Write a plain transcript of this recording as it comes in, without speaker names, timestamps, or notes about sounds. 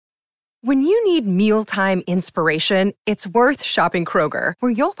When you need mealtime inspiration, it's worth shopping Kroger,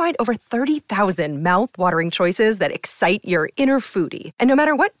 where you'll find over 30,000 mouth-watering choices that excite your inner foodie. And no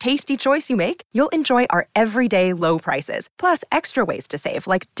matter what tasty choice you make, you'll enjoy our everyday low prices, plus extra ways to save,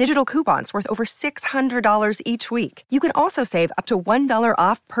 like digital coupons worth over $600 each week. You can also save up to $1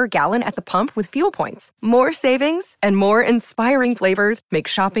 off per gallon at the pump with fuel points. More savings and more inspiring flavors make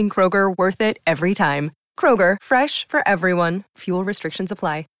shopping Kroger worth it every time. Kroger, fresh for everyone. Fuel restrictions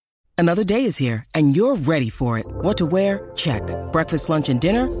apply. Another day is here, and you're ready for it. What to wear? Check. Breakfast, lunch, and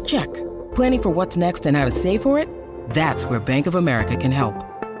dinner? Check. Planning for what's next and how to save for it? That's where Bank of America can help.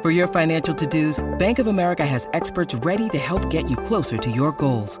 For your financial to-dos, Bank of America has experts ready to help get you closer to your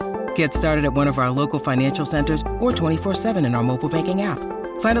goals. Get started at one of our local financial centers or 24/7 in our mobile banking app.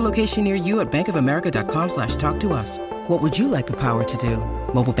 Find a location near you at bankofamerica.com/talktous. What would you like the power to do?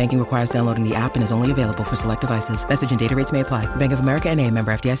 Mobile banking requires downloading the app and is only available for select devices. Message and data rates may apply. Bank of America N.A.,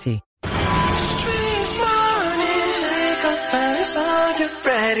 member FDIC. Streets morning, take a face on your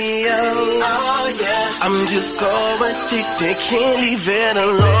radio. Oh yeah, I'm just so addicted, can't leave it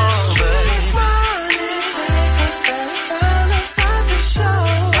alone. Streets morning, take a face time to start the show.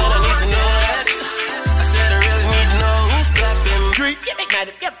 And I need to know that. I said I really need to know who's clapping. Street,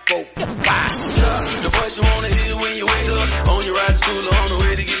 the voice you wanna hear when you wake up. On your ride to school or on the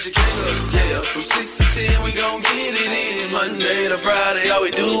way to get your cake up. Yeah, from 6 to 10 we gon' get it in. Monday to Friday, all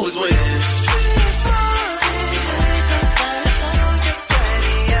we do is win.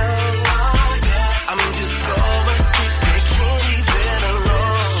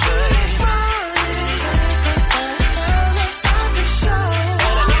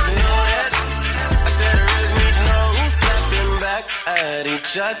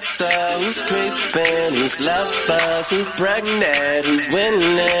 Each other, who's creeping, who's lovers, who's pregnant, who's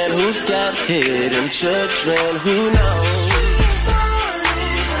winning, who's got hidden children, who knows?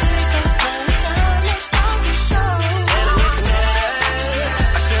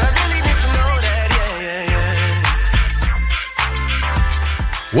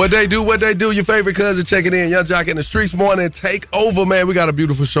 What they do, your favorite cousin checking in. Young Jock in the Streets morning. Take over, man. We got a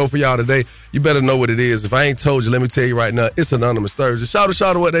beautiful show for y'all today. You better know what it is. If I ain't told you, let me tell you right now. It's Anonymous Thursday. Shout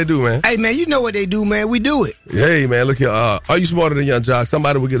out what they do, man. Hey, man, you know what they do, man. We do it. Hey, man, look here. Are you smarter than Young Jock?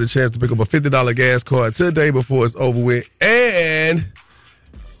 Somebody will get a chance to pick up a $50 gas card today before it's over with. And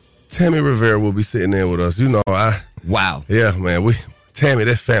Tammy Rivera will be sitting in with us. You know, Wow. Yeah, man. Tammy,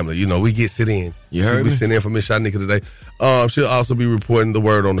 that's family. You know, we get sit in. You heard me? We'll be sitting in for Miss Shanika today. She'll also be reporting the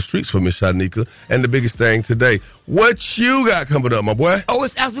word on the streets for Miss Shanika. And the biggest thing today, what you got coming up, my boy? Oh,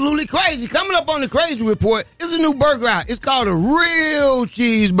 it's absolutely crazy. Coming up on the Crazy Report, it's a new burger out. It's called a real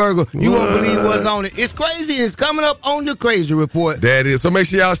cheeseburger. You won't believe what's on it. It's crazy. It's coming up on the Crazy Report. That is. So make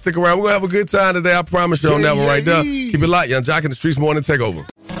sure y'all stick around. We're going to have a good time today. I promise you on that one right there. Keep it locked. Young Jock in the Streets Morning Takeover.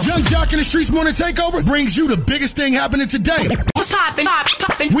 Young Jock in the Streets Morning Takeover brings you the biggest thing happening today. What's poppin'?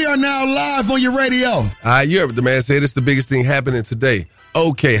 We are now live on your radio. All right, you heard what the man said. It's the biggest thing happening today.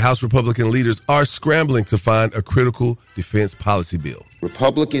 Okay, House Republican leaders are scrambling to find a critical defense policy bill.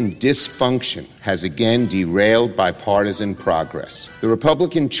 Republican dysfunction has again derailed bipartisan progress. The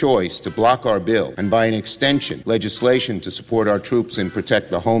Republican choice to block our bill, and by an extension, legislation to support our troops and protect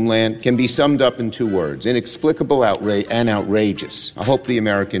the homeland, can be summed up in two words: inexplicable and outrageous. I hope the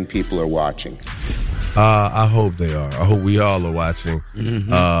American people are watching. I hope they are. I hope we all are watching.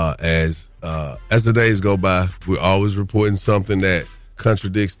 As the days go by, we're always reporting something that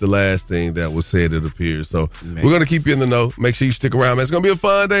contradicts the last thing that was said, it appears. So we're going to keep you in the know. Make sure you stick around, man. It's going to be a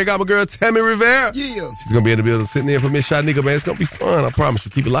fun day. I got my girl Tammy Rivera. Yeah. She's going to be in the building sitting in for Miss Shanika, man. It's going to be fun. I promise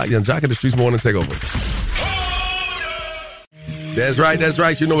you. Keep it locked. Young Jock in the Streets Morning Takeover. That's right.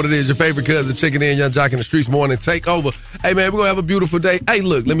 You know what it is. Your favorite cousin checking in, Young Jock in the Streets Morning Takeover. Hey, man, we're going to have a beautiful day. Hey,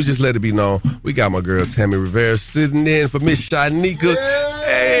 look, let me just let it be known. We got my girl Tammy Rivera sitting in for Miss Shanika.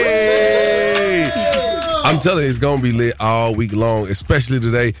 Hey! I'm telling you, it's going to be lit all week long, especially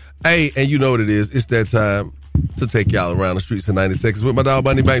today. Hey, and you know what it is. It's that time to take y'all around the streets in 90 seconds with my dog,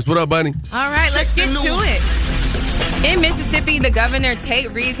 Bunny Banks. What up, Bunny? All right, let's get to it. In Mississippi, the governor,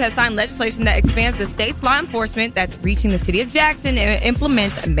 Tate Reeves, has signed legislation that expands the state's law enforcement that's reaching the city of Jackson and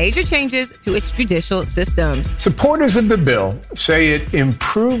implements major changes to its judicial system. Supporters of the bill say it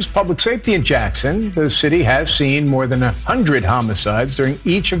improves public safety in Jackson. The city has seen more than 100 homicides during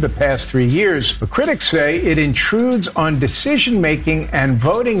each of the past 3 years. But critics say it intrudes on decision-making and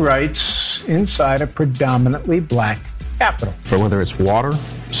voting rights inside a predominantly black capital. For whether it's water,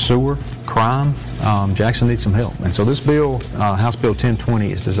 sewer, crime, Jackson needs some help. And so this bill, House Bill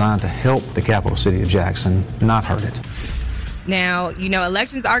 1020, is designed to help the capital city of Jackson, not hurt it. Now, you know,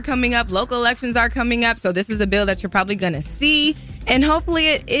 elections are coming up, local elections are coming up, so this is a bill that you're probably going to see. and hopefully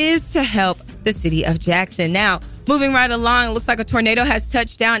it is to help the city of Jackson. Now, moving right along, it looks like a tornado has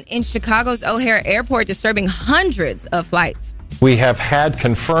touched down in Chicago's O'Hare Airport, disturbing hundreds of flights. We have had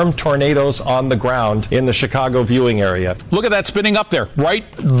confirmed tornadoes on the ground in the Chicago viewing area. Look at that spinning up there, right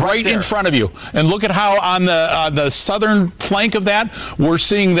in front of you. And look at how on the southern flank of that, we're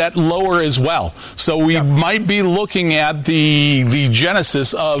seeing that lower as well. So we might be looking at the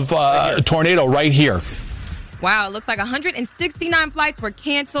genesis of a tornado right here. Wow, it looks like 169 flights were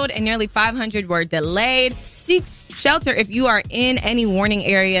canceled and nearly 500 were delayed. Seek shelter if you are in any warning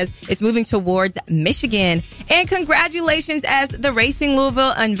areas. It's moving towards Michigan. And congratulations as the Racing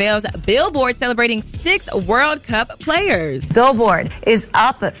Louisville unveils Billboard celebrating 6 World Cup players. Billboard is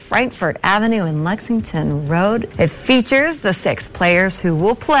up at Frankfurt Avenue and Lexington Road. It features the 6 players who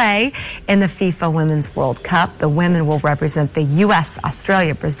will play in the FIFA Women's World Cup. The women will represent the U.S.,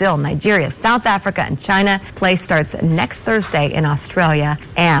 Australia, Brazil, Nigeria, South Africa, and China. Play starts next Thursday in Australia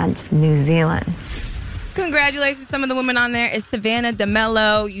and New Zealand. Congratulations. Some of the women on there is Savannah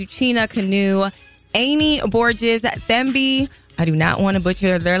DeMello, Uchenna Kanu, Amy Borges, Thembi, I do not want to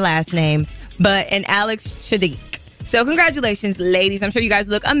butcher their last name, and Alex Shadik. So congratulations, ladies. I'm sure you guys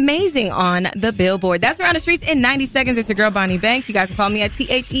look amazing on the billboard. That's Around the Streets in 90 seconds. It's your girl, Bonnie Banks. You guys can follow me at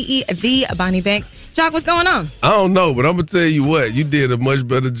THEE, the Bonnie Banks. Jock, what's going on? I don't know, but I'm going to tell you what. You did a much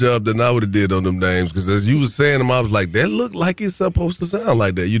better job than I would have did on them names, because as you were saying them, I was like, that look like it's supposed to sound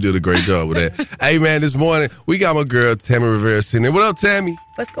like that. You did a great job with that. Hey, man, this morning, we got my girl, Tammy Rivera, sitting there. What up, Tammy?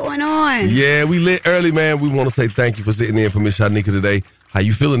 What's going on? Yeah, we lit early, man. We want to say thank you for sitting in for Miss Shanika today. How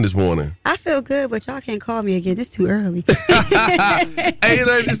you feeling this morning? I feel good, but y'all can't call me again. It's too early. Hey,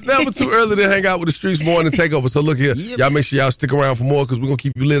 it's never too early to hang out with the Streets Morning Takeover. So look here, y'all make sure y'all stick around for more, because we're going to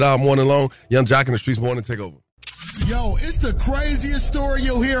keep you lit all morning long. Young Jock and the Streets Morning Takeover. Yo, it's the craziest story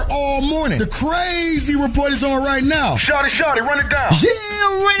you'll hear all morning. The crazy report is on right now. Shawty, run it down.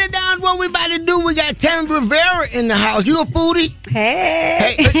 Yeah, run it down. What we about to do? We got Tammy Rivera in the house. You a foodie?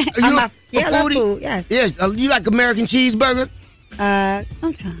 Hey. You a I love foodie? food, yes. Yes. You like American cheeseburger?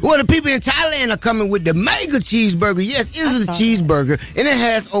 Sometimes. Well, the people in Thailand are coming with the mega cheeseburger. Yes, it is a cheeseburger, and it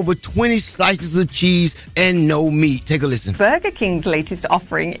has over 20 slices of cheese and no meat. Take a listen. Burger King's latest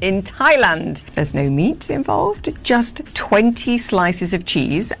offering in Thailand. There's no meat involved, just 20 slices of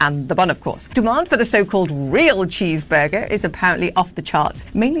cheese and the bun, of course. Demand for the so-called real cheeseburger is apparently off the charts,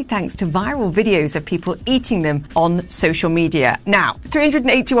 mainly thanks to viral videos of people eating them on social media. Now,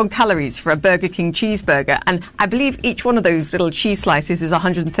 381 calories for a Burger King cheeseburger, and I believe each one of those little cheese slices is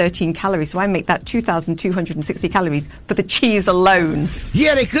 113 calories, so I make that 2,260 calories for the cheese alone.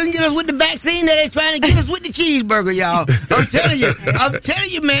 Yeah, they couldn't get us with the vaccine. They're trying to get us with the cheeseburger, y'all. I'm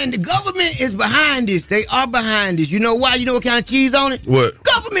telling you, man, the government is behind this. They are behind this. You know why? You know what kind of cheese on it? What?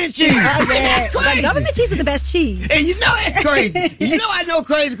 Government cheese. Oh, yeah. That's crazy. Government cheese is the best cheese. And you know that's crazy. You know I know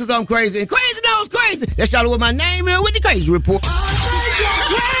crazy because I'm crazy. And crazy knows crazy. That's y'all what my name is with the Crazy Report.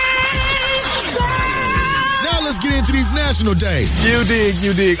 Let's get into these national days. You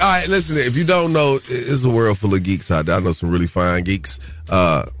dig. All right, listen, if you don't know, it's a world full of geeks out there. I know some really fine geeks.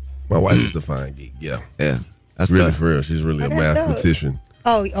 My wife is a fine geek, yeah. That's really for real. She's really a mathematician.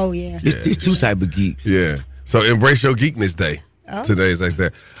 Oh, yeah. It's 2 type of geeks. Yeah. So embrace your geekness day. Oh. Today is like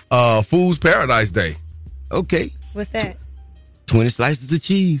that. Food's Paradise Day. Okay. What's that? 20 slices of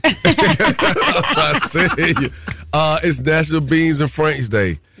cheese. I tell you. It's National Beans and Franks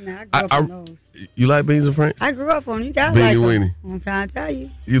Day. Nah, I grew up on those. You like beans and franks? I grew up on them. You got Beanie like Weenie. them. I'm trying to tell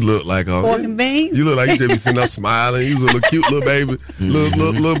you. You look like pork and beans. You look like you just be sitting there smiling. You was a little cute little baby.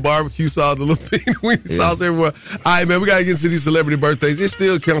 Little barbecue sauce, a little beanie weenie sauce everywhere. All right, man, we got to get into these celebrity birthdays. It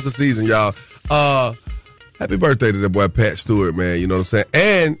still counts the season, y'all. Happy birthday to that boy Pat Stewart, man. You know what I'm saying?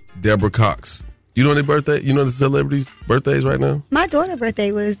 And Deborah Cox. You know their birthday? You know the celebrities' birthdays right now? My daughter's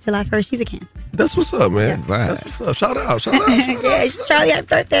birthday was July 1st. She's a Cancer. That's what's up, man. Yeah. Right. That's what's up. Shout out. Yeah, Charlie had a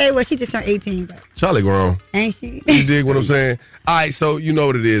birthday. Well, she just turned 18. But Charlie grown. Ain't she? You dig what I'm saying? All right, so you know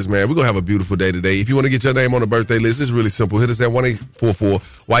what it is, man. We're going to have a beautiful day today. If you want to get your name on the birthday list, it's really simple. Hit us at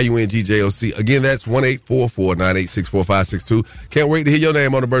 1-844-YUNGJOC. Again, that's 1-844-986-4562. Can't wait to hear your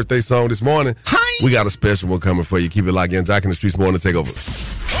name on the birthday song this morning. Hi. We got a special one coming for you. Keep it locked in. Jock in the Streets Morning Takeover.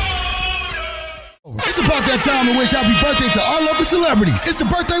 It's about that time to wish happy birthday to our local celebrities. It's the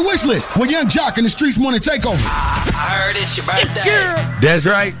birthday wish list with Young Jock in the Streets Morning Takeover. I heard it's your birthday. That's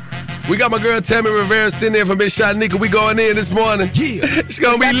right. We got my girl Tammy Rivera sitting there for Miss Shanika. We going in this morning. Yeah. It's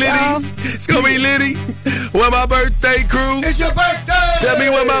going to be litty. It's going to be litty. Where my birthday crew? It's your birthday. Tell me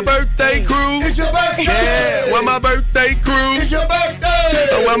where my birthday crew? It's your birthday. Yeah. Where my birthday crew? It's your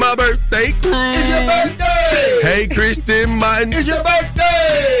birthday. Where my birthday crew? It's your birthday. Hey, Christian Martin. It's your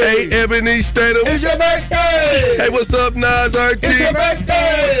birthday. Hey, Ebony Statham. It's your birthday. Hey, what's up, Nas RT? It's your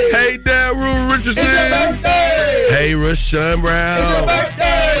birthday. Hey, Daryl Richardson. It's your birthday. Hey, Rashawn Brown. It's your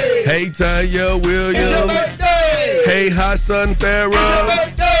birthday. Hey, Tanya Williams. It's your birthday. Hey, Hassan Farah. It's your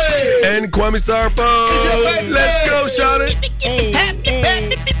birthday. And Kwame Sarpo. Let's go, Shawty.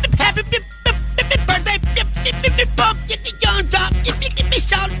 Happy birthday. Young Jock.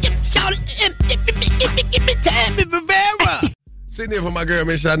 Tammy Rivera. Sitting here for my girl,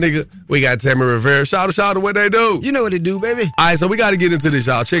 Miss Shanika. We got Tammy Rivera. Shout out what they do. You know what they do, baby. All right, so we got to get into this,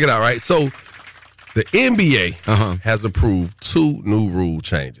 y'all. Check it out, right? So the NBA has approved 2 new rule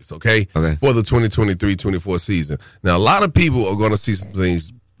changes, okay? For the 2023-24 season. Now, a lot of people are going to see some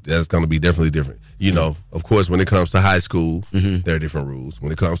things that's going to be definitely different. You know, of course, when it comes to high school, there are different rules.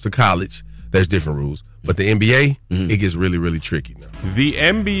 When it comes to college, there's different rules. But the NBA, it gets really, really tricky now. The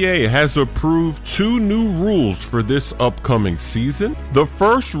NBA has approved 2 new rules for this upcoming season. The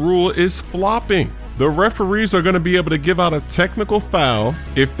first rule is flopping. The referees are going to be able to give out a technical foul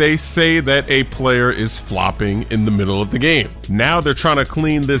if they say that a player is flopping in the middle of the game. Now they're trying to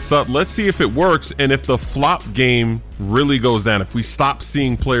clean this up. Let's see if it works and if the flop game really goes down. If we stop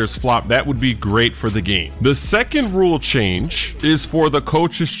seeing players flop, that would be great for the game. The second rule change is for the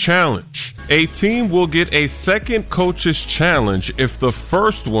coach's challenge. A team will get a second coach's challenge if the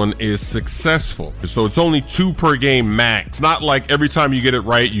first one is successful. So it's only 2 per game max. It's not like every time you get it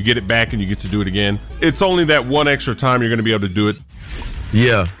right, you get it back and you get to do it again. It's only that one extra time you're going to be able to do it.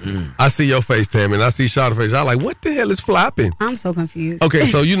 Yeah. I see your face, Tammy, and I see Shawty's face. I'm like, what the hell is flopping? I'm so confused. Okay,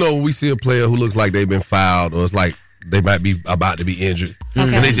 so you know when we see a player who looks like they've been fouled or it's like they might be about to be injured,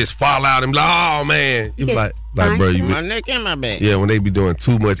 and they just fall out and be like, oh, man. You like bro, you my neck and my back. Yeah, when they be doing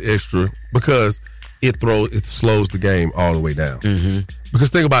too much extra because it slows the game all the way down. Because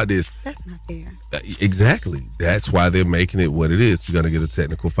think about this. That's not fair. Exactly. That's why they're making it what it is. You're going to get a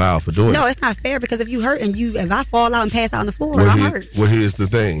technical foul for doing it. No, it's not fair because if you hurt and if I fall out and pass out on the floor, I'm hurt. Well, here's the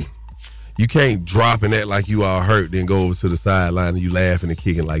thing. You can't drop in that like you all hurt, then go over to the sideline and you laughing and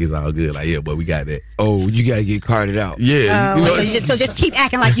kicking like it's all good. Like, yeah, but we got that. Oh, you got to get carted out. Yeah. So just keep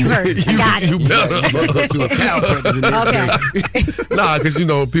acting like you hurt. I got it. You better. Okay. Nah, because,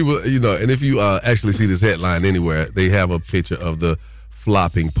 people, and if you actually see this headline anywhere, they have a picture of the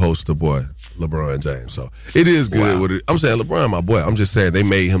flopping poster boy, LeBron James. So it is good. Wow. I'm saying LeBron, my boy. I'm just saying they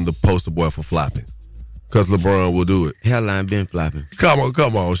made him the poster boy for flopping. Because LeBron will do it. Hairline been flopping. Come on,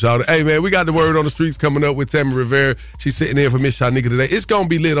 Shawty. Hey, man, we got the word on the streets coming up with Tammy Rivera. She's sitting in for Miss Shanika today. It's going to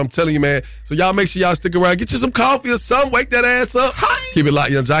be lit, I'm telling you, man. So y'all make sure y'all stick around. Get you some coffee or something. Wake that ass up. Hi. Keep it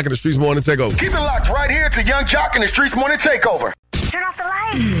locked, Young Jock in the Streets Morning Takeover. Keep it locked right here to Young Jock in the Streets Morning Takeover. Turn off the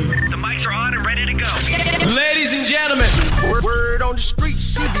lights. The mics are on and ready to go. Ladies and gentlemen. Word on the street,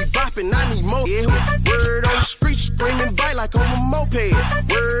 she be bopping, I need more. Yeah. Word on the street, screaming bite like on a moped.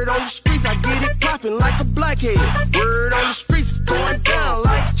 Word on the streets, I get it popping like a blackhead. Word on the streets, going down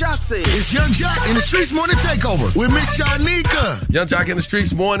like Jock said. It's Young Jock in the Streets Morning Takeover with Miss Shanika. Young Jock in the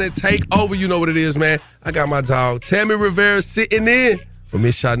Streets Morning Takeover. You know what it is, man. I got my dog, Tammy Rivera, sitting in for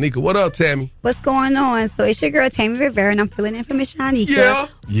Miss Shanika. What up, Tammy? What's going on? So it's your girl, Tammy Rivera, and I'm filling in for Miss Shanika.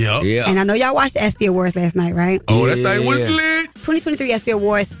 Yeah. And I know y'all watched the ESPY Awards last night, right? Oh, that thing was lit. 2023 ESPY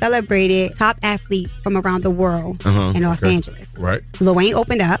Awards celebrated top athletes from around the world in Los Angeles. Right. Lil Wayne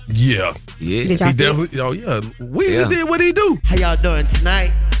opened up. Yeah. Did y'all he see definitely, Weezy did what he do. How y'all doing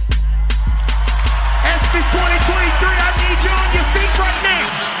tonight? ESPY 2023, I need you on your feet right now.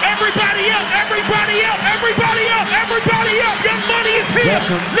 Everybody up, everybody up, everybody up, everybody up. Young Money is here.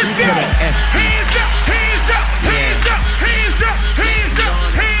 Let's go. Hands up, hands up, hands up, hands up, hands up,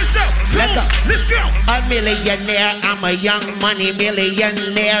 hands up. Let's go. A millionaire, I'm a Young Money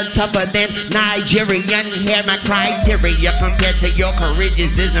millionaire, tougher than Nigerian hair. My criteria compared to your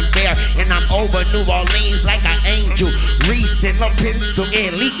courageous isn't fair. And I'm over New Orleans like an angel. Recent no pencil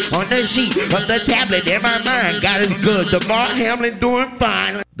elite on the sheet of the tablet in my mind. God is good. DeMar Hamlin doing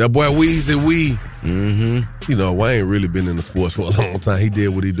fine. That boy Weezy Wee. Wayne really been in the sports for a long time. He did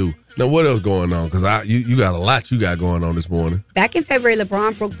what he do. Now, what else going on? Because you got a lot you got going on this morning. Back in February,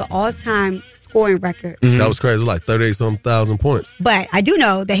 LeBron broke the all-time scoring record. That was crazy. It was like 38-something thousand points. But I do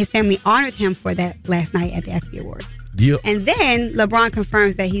know that his family honored him for that last night at the ESPY Awards. Yep. And then LeBron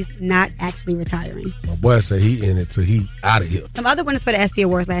confirms that he's not actually retiring. My boy said he in it till he out of here. Some other winners for the ESPY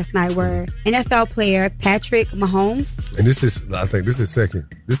Awards last night were NFL player Patrick Mahomes. And I think this is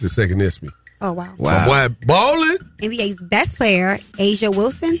second ESPY. Oh, wow. My boy ballin'. NBA's best player, Asia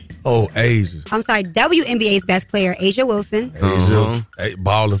Wilson. Oh, Asia. I'm sorry, WNBA's best player, Asia Wilson. Asia.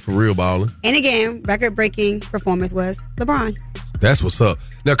 Ballin' for real ballin'. And again, record-breaking performance was LeBron. That's what's up.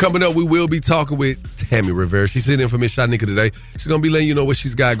 Now, coming up, we will be talking with Tammy Rivera. She's sitting in for Miss Shanika today. She's going to be letting you know what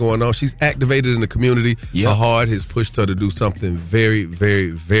she's got going on. She's activated in the community. Her heart has pushed her to do something very,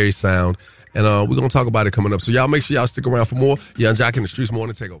 very, very sound. And we're going to talk about it coming up. So y'all make sure y'all stick around for more. Young Jock in the Streets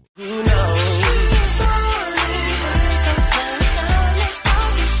Morning Takeover.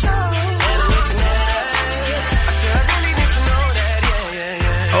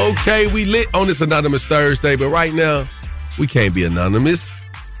 Okay, we lit on this Anonymous Thursday, but right now, we can't be anonymous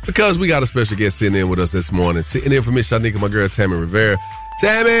because we got a special guest sitting in with us this morning. Sitting in for Miss Shanika, my girl Tammy Rivera.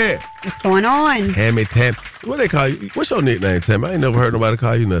 Tammy! What's going on? Tammy. What they call you? What's your nickname, Tammy? I ain't never heard nobody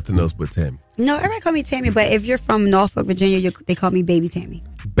call you nothing else but Tammy. No, everybody call me Tammy, but if you're from Norfolk, Virginia, they call me Baby Tammy.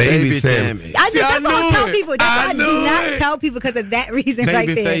 Baby Tammy. That's what I tell people. That's why I do not tell people because of that reason right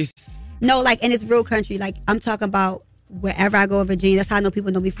there. Face. No, like, and it's real country. Like, I'm talking about wherever I go in Virginia, that's how I know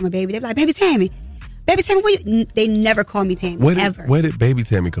people know me from a baby. They're like, Baby Tammy. Baby Tammy, what you? They never call me Tammy, ever. Where did Baby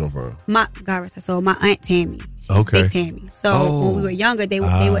Tammy come from? My Aunt Tammy. She's Big Tammy. So when we were younger, they would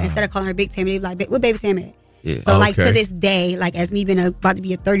instead of calling her Big Tammy, they would be like, what Baby Tammy at? Yeah. So like to this day, like as me being about to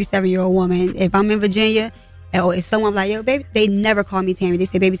be a 37-year-old woman, if I'm in Virginia, or if someone's like, yo, baby, they never call me Tammy. They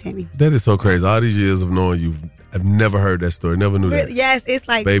say Baby Tammy. That is so crazy. All these years of knowing you, I've never heard that story. Never knew that. Yes, it's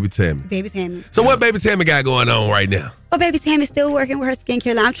like Baby Tammy. Baby Tammy. So what Baby Tammy got going on right now? Well, Baby Tammy's still working with her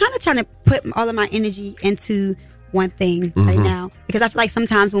skincare line. I'm trying to put all of my energy into one thing right now because I feel like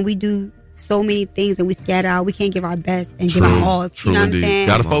sometimes when we do so many things and we scatter out, we can't give our best and give our all. True, you know indeed. What I'm saying?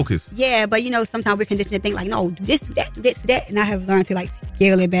 Gotta focus. Yeah, but sometimes we're conditioned to think like, no, do this, do that, do this, do that, and I have learned to like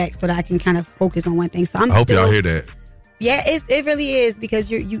scale it back so that I can kind of focus on one thing. So I hope y'all hear that. Yeah, it really is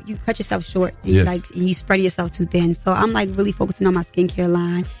because you cut yourself short and you spread yourself too thin. So I'm like really focusing on my skincare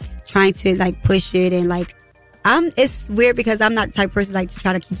line, trying to like push it and like it's weird because I'm not the type of person like to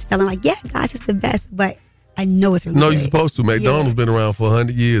try to keep selling like, yeah, guys, it's the best, but I know it's really good. You're supposed to. McDonald's been around for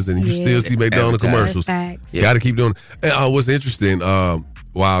 100 years and you still see McDonald's commercials. Got to keep doing it. And what's interesting,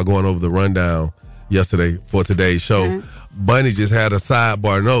 while going over the rundown yesterday for today's show, Bunny just had a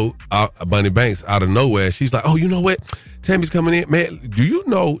sidebar note, Bunny Banks, out of nowhere. She's like, oh, you know what? Tammy's coming in. Man, do you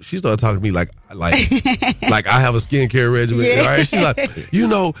know? She started talking to me like I have a skincare regimen. Yeah. All right? She's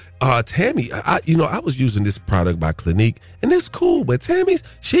like, Tammy, I was using this product by Clinique, and it's cool, but Tammy's,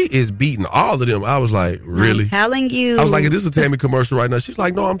 she is beating all of them. I was like, really? I'm telling you. I was like, is this a Tammy commercial right now? She's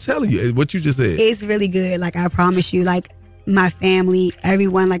like, no, I'm telling you. What you just said. It's really good. Like, I promise you, like, my family,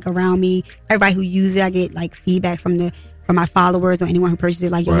 everyone, like, around me, everybody who uses it, I get, like, feedback from my followers or anyone who purchases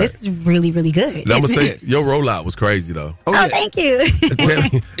it, like, yo, this is really, really good. And I'm gonna say, your rollout was crazy though. Oh, thank you.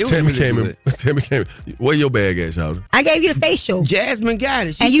 Tammy came in. Where your bag at, Shawty? I gave you the facial. Jasmine got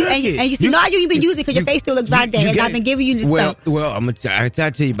it. And you see, no, you ain't been using it because your face still looks dry there. And I've been giving you this stuff. Well, I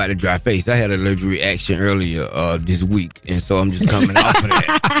tell you about the dry face. I had an allergic reaction earlier this week, and so I'm just coming off of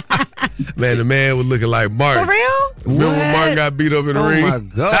that. Man, the man was looking like Martin. For real? Remember when Martin got beat up in the ring? Oh my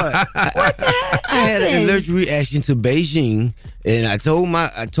God! What the heck? I had an allergic reaction to Beijing, and I told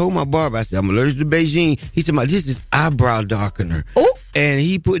my barber, I said, I'm allergic to Beijing. He said, this is eyebrow darkener. Oh. And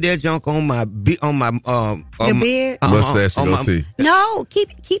he put that junk on my your beard, mustache, and goatee. No,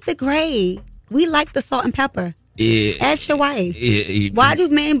 keep the gray. We like the salt and pepper. Yeah. Ask your wife. Why do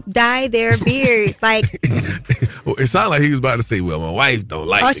men dye their beards? Like, well, it sounded like he was about to say, well, my wife don't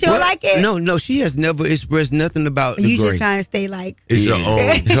like it. Oh, she don't like it? No, she has never expressed nothing about the you gray. Just trying to stay like, it's your own.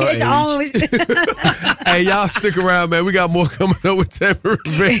 It's your own. Hey, y'all stick around, man. We got more coming up with Tammy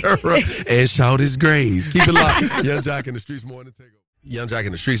Rivera and Shawty's Grays. Keep it locked. Young Jock in the Streets Morning Takeover. Young Jock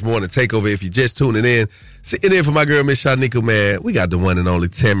in the Streets Morning Takeover. If you're just tuning in, sitting in for my girl, Miss Shanika, man, we got the one and only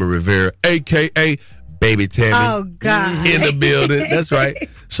Tammy Rivera, a.k.a. Baby Tammy. Oh, God. In the building. That's right.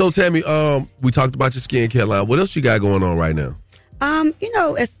 So, Tammy, we talked about your skincare line. What else you got going on right now?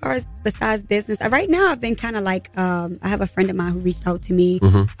 As far as besides business, right now I've been kind of like, I have a friend of mine who reached out to me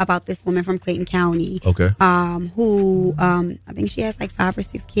about this woman from Clayton County. Okay. Who, I think she has like 5 or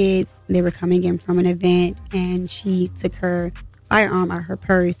 6 kids. They were coming in from an event and she took her firearm out of her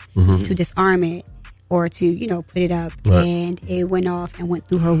purse to disarm it or to, put it up. Right. And it went off and went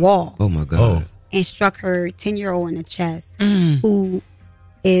through her wall. Oh, my God. And struck her 10-year-old in the chest, who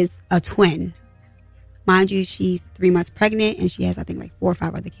is a twin. Mind you, she's 3 months pregnant, and she has, I think, like 4 or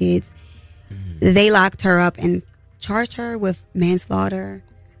 5 other kids. They locked her up and charged her with manslaughter.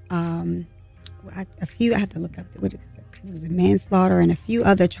 I have to look up. It was a manslaughter and a few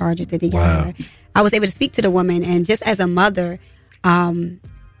other charges that they got her. I was able to speak to the woman, and just as a mother,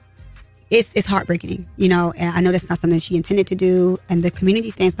 it's heartbreaking, and I know that's not something she intended to do, and the community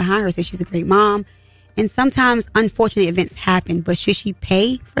stands behind her, says she's a great mom, and sometimes unfortunate events happen, but should she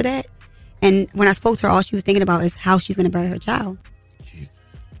pay for that? And when I spoke to her, all she was thinking about is how she's going to bury her child.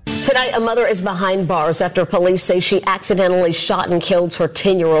 Tonight, a mother is behind bars after police say she accidentally shot and killed her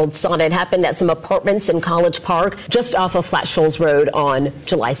 10-year-old son. It happened at some apartments in College Park, just off of Flat Shoals Road on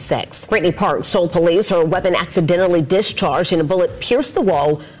July 6th. Brittany Parks told police her weapon accidentally discharged and a bullet pierced the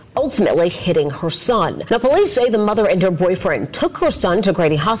wall, ultimately hitting her son. Now, police say the mother and her boyfriend took her son to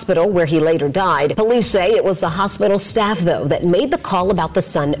Grady Hospital, where he later died. Police say it was the hospital staff, though, that made the call about the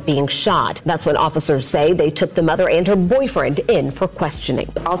son being shot. That's when officers say they took the mother and her boyfriend in for questioning.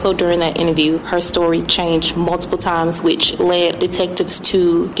 Also, during that interview, her story changed multiple times, which led detectives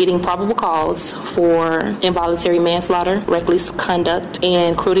to getting probable cause for involuntary manslaughter, reckless conduct,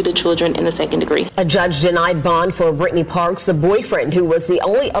 and cruelty to children in the second degree. A judge denied bond for Brittany Parks. The boyfriend, who was the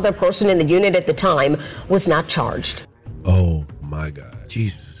only other person in the unit at the time, was not charged. Oh my God.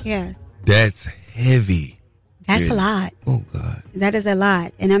 Jesus. Yes. That's heavy. That's a lot. Oh God. That is a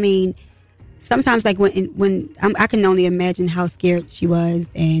lot. And I mean, sometimes like when I can only imagine how scared she was,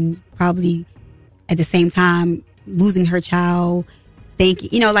 and probably at the same time losing her child,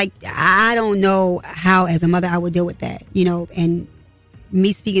 thinking, like, I don't know how as a mother I would deal with that, and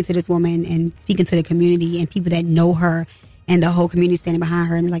me speaking to this woman and speaking to the community and people that know her and the whole community standing behind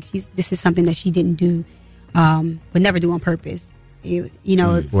her, and like, this is something that she didn't do, would never do on purpose.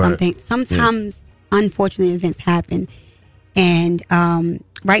 Something. Sometimes, unfortunately, events happen, and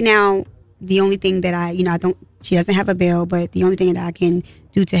right now, the only thing that she doesn't have a bail, but the only thing that I can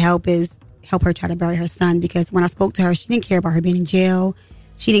do to help is help her try to bury her son, because when I spoke to her, she didn't care about her being in jail.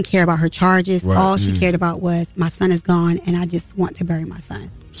 She didn't care about her charges. Right. All she cared about was, my son is gone, and I just want to bury my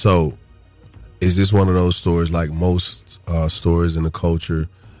son. So, is this one of those stories, like most stories in the culture,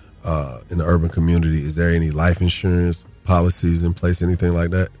 in the urban community? Is there any life insurance policies in place, anything like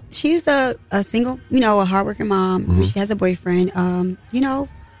that? She's a single, a hardworking mom. Mm-hmm. She has a boyfriend.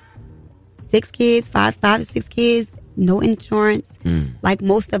 6 kids, five to 6 kids, no insurance, like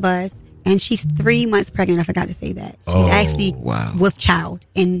most of us. And she's 3 months pregnant. I forgot to say that. She's actually with child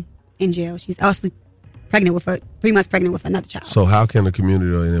in jail. She's also pregnant with 3 months pregnant with another child. So how can the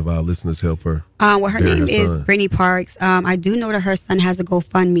community or any of our listeners help her? Well, her name is Brittany Parks. I do know that her son has a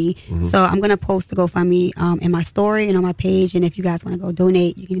GoFundMe. Mm-hmm. So I'm going to post the GoFundMe in my story and on my page. And if you guys want to go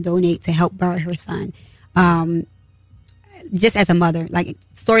donate, you can donate to help bury her son. Just as a mother, like,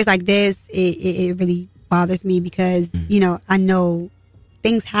 stories like this, it really bothers me, because, I know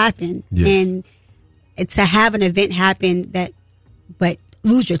things happen. Yes. And to have an event happen but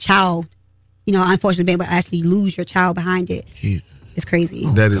lose your child, unfortunately, but actually lose your child behind it. Jesus. It's crazy.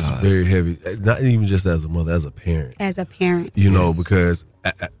 That is very heavy. Not even just as a mother, as a parent. As a parent. Because,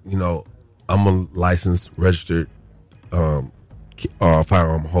 I'm a licensed, registered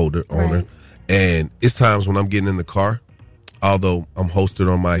firearm owner. Right. And it's times when I'm getting in the car, although I'm holstered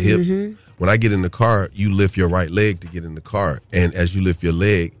on my hip, when I get in the car, you lift your right leg to get in the car. And as you lift your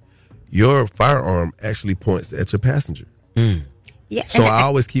leg, your firearm actually points at your passenger. Yeah. So I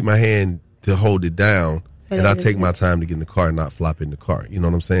always keep my hand to hold it down, and I take my time to get in the car and not flop in the car. You know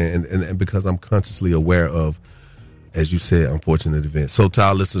what I'm saying? And because I'm consciously aware of, as you said, unfortunate events. So to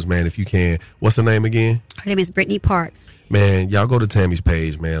our listeners, man, if you can, what's her name again? Her name is Brittany Parks. Man, y'all go to Tammy's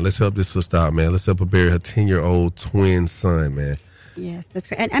page, man. Let's help this sister out, man. Let's help her bury her 10-year-old twin son, man. Yes, that's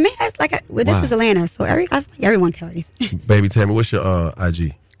great. And I mean, this is Atlanta, so I think everyone carries. Baby Tammy, what's your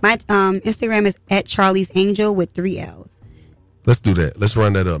IG? My Instagram is @CharliesAngel with 3 L's. Let's do that. Let's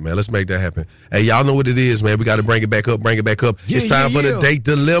run that up, man. Let's make that happen. Hey, y'all know what it is, man. We got to bring it back up. It's time for the date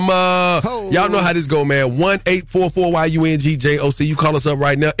dilemma. Y'all know how this go, man. 1-844-YUNGJOC. You call us up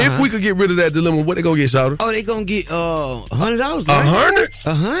right now. If we could get rid of that dilemma, what they gonna get, Shawty? Oh, they gonna get $100. $100? $100?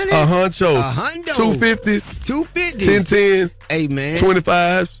 A huncho. $250s. $250. 10 Hey, man.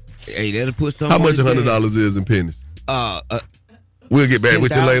 25s. Hey, that'll put something. How much $100 is in pennies? We'll get back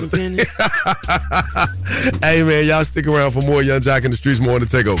with you later. Hey, man, y'all stick around for more Young Jock in the Streets Morning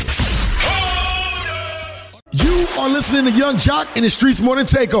Takeover. You are listening to Young Jock in the Streets Morning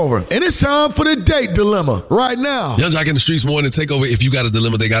Takeover, and it's time for the date dilemma right now. Young Jock in the Streets Morning Takeover. If you got a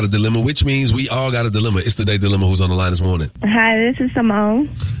dilemma, they got a dilemma, which means we all got a dilemma. It's the date dilemma. Who's on the line this morning? Hi, this is Simone.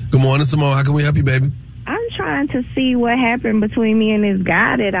 Good morning, Simone. How can we help you, baby? I'm trying to see what happened between me and this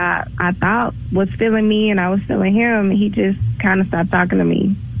guy that I thought was feeling me and I was feeling him. He just kind of stopped talking to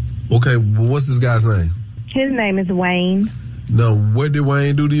me. Okay, well, what's this guy's name? His name is Wayne. No, what did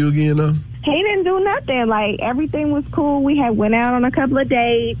Wayne do to you again, though? He didn't do nothing. Like, everything was cool. We had went out on a couple of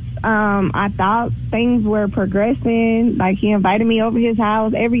dates. I thought things were progressing. Like, he invited me over his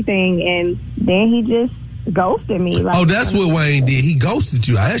house, everything. And then he just ghosted me. Like, that's what Wayne did. He ghosted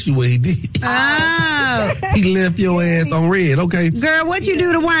you. I asked you what he did. Oh. He left your ass on red. Okay. Girl, what you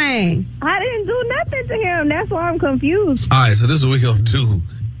do to Wayne? I didn't do nothing to him. That's why I'm confused. All right, so this is what we're going to do.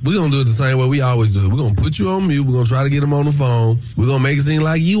 We're going to do it the same way we always do it. We're going to put you on mute. We're going to try to get him on the phone. We're going to make it seem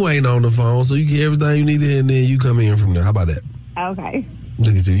like you ain't on the phone so you get everything you need to hear, and then you come in from there. How about that? Okay.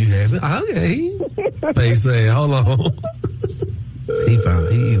 Look at you. You have it. Okay. Face saying, hold on. He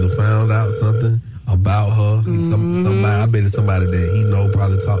either found out something about her. Somebody, I bet it's somebody that he know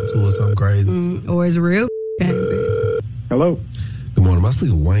probably talked to or something crazy. Or is real. Hello. Good morning. Am I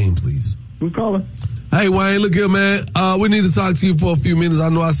speaking to Wayne, please? Who's calling? Hey, Wayne, look here, man. We need to talk to you for a few minutes. I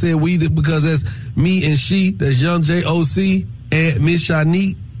know I said we because that's me and she. That's Young J.O.C. and Miss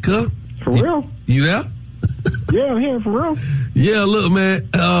Shanika. For real? You there? Yeah, I'm here for real. Yeah, look, man.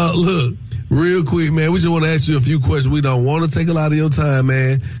 Look, real quick, man. We just want to ask you a few questions. We don't want to take a lot of your time,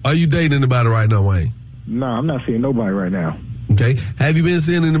 man. Are you dating anybody right now, Wayne? No, I'm not seeing nobody right now. Okay. Have you been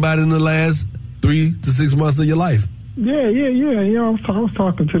seeing anybody in the last 3 to 6 months of your life? Yeah. You know, I was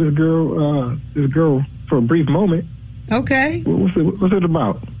talking to this girl for a brief moment. Okay. What's it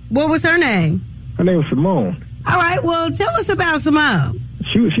about? What was her name? Her name was Simone. All right, well, tell us about Simone.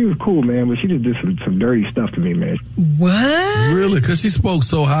 She was cool, man, but she just did some dirty stuff to me, man. What? Really? Because she spoke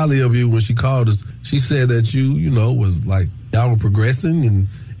so highly of you when she called us. She said that you know, was like y'all were progressing and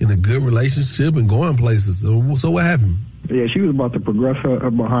in a good relationship and going places. So what happened? Yeah, she was about to progress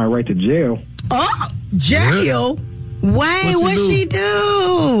her behind right to jail. Oh, jail? Wayne, what'd she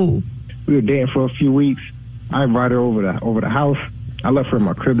do? We were dating for a few weeks. I invited her over the house. I left her in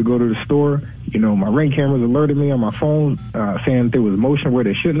my crib to go to the store. You know, my Ring cameras alerted me on my phone saying there was motion where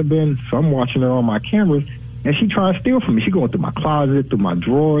there shouldn't have been. So I'm watching her on my cameras, and she trying to steal from me. She going through my closet, through my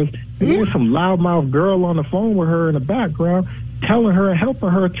drawers. And there was some loudmouth girl on the phone with her in the background telling her and helping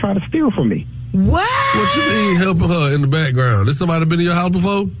her try to steal from me. What? What you mean helping her in the background? Has somebody been in your house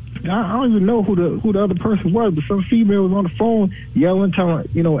before? I don't even know who the other person was, but some female was on the phone yelling, telling,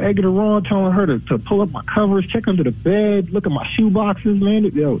 you know, egging her on, telling her to pull up my covers, check under the bed, look at my shoe boxes, man.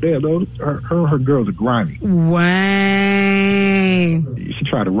 Her girls are grimy. Wayne. She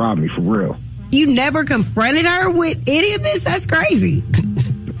tried to rob me for real. You never confronted her with any of this? That's crazy.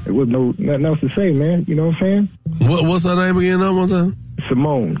 There was nothing else to say, man. You know what I'm saying? What's her name again? One time?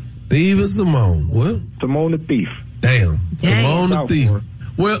 Simone. Thief is Simone. What? Simone the Thief. Damn. Simone the Thief.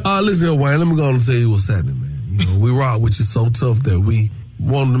 Well, listen, Wayne, let me go on and tell you what's happening, man. You know, we rock with you so tough that we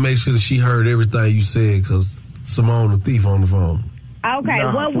wanted to make sure that she heard everything you said because Simone the Thief on the phone. Okay,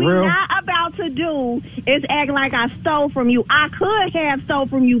 what we're not about to do is act like I stole from you. I could have stole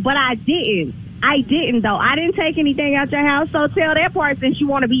from you, but I didn't. I didn't, though. I didn't take anything out your house, so tell that part since you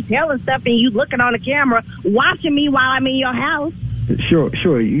want to be telling stuff and you looking on the camera, watching me while I'm in your house. Sure.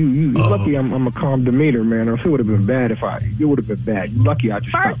 You lucky I'm a calm demeanor, man, or it would have been bad it would have been bad. You lucky I just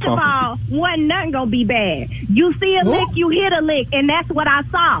stopped talking. First of all, wasn't nothing gonna be bad. You see a lick, you hit a lick, and that's what I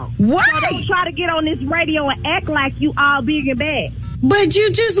saw. What? So don't try to get on this radio and act like you all big and bad. But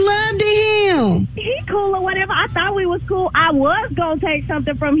you just loved him. He cool or whatever. I thought we was cool. I was gonna take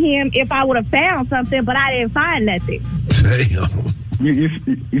something from him if I would have found something, but I didn't find nothing. Damn.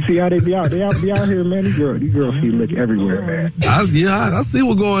 You see how they be out here, man. These girls see lick everywhere, man. I see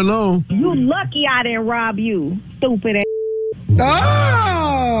what's going on. You lucky I didn't rob you, stupid ass.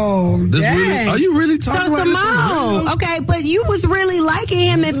 Oh, really, are you really talking about Simone? Okay, but you was really liking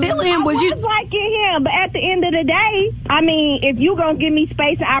him and feeling him. I was liking him, but at the end of the day, I mean, if you gonna give me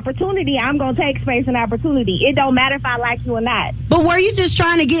space and opportunity, I'm gonna take space and opportunity. It don't matter if I like you or not. But were you just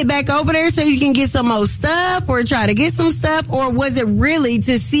trying to get back over there so you can get some more stuff, or try to get some stuff, or was it really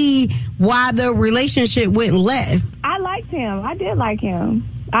to see why the relationship went left? I liked him. I did like him.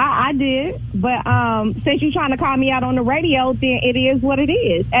 I did, but since you're trying to call me out on the radio, then it is what it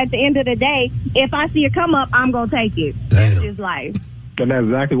is. At the end of the day, if I see it come up, I'm going to take it. That's just life. And that's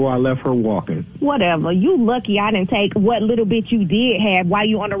exactly why I left her walking. Whatever. You lucky I didn't take what little bit you did have while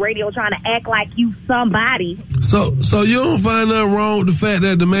you on the radio trying to act like you somebody. So you don't find nothing wrong with the fact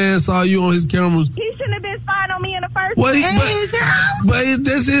that the man saw you on his cameras? He shouldn't have been spying on me in the first place. His house? But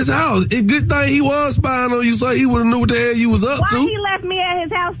that's his house. It's a good thing he was spying on you, so he would have knew what the hell you was up to. Why he left me at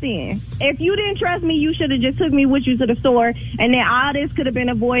his house then? If you didn't trust me, you should have just took me with you to the store, and then all this could have been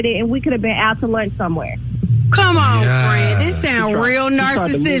avoided, and we could have been out to lunch somewhere. Come on, friend. This sounds real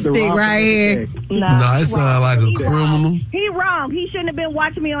narcissistic right here. Nah, it sounds like a criminal. He wrong. He shouldn't have been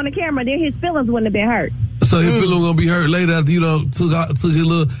watching me on the camera. Then his feelings wouldn't have been hurt. So his feelings gonna be hurt later after you done took his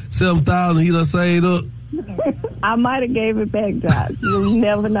little 7,000 he done saved up? I might have gave it back, Josh. You'll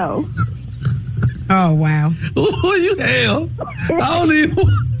never know. Oh, wow. Who you hell? I don't even...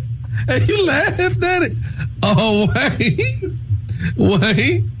 Hey, you laughed at it. Oh, Wayne.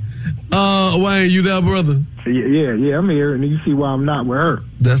 Wayne, you there, brother? Yeah, I'm here, and you see why I'm not with her.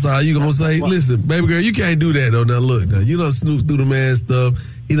 That's all you gonna say? Listen, baby girl, you can't do that, though. Now, look, now, you done snooped through the man's stuff.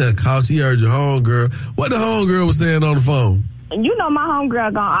 He done caught you. He heard your homegirl. What the homegirl was saying on the phone? You know my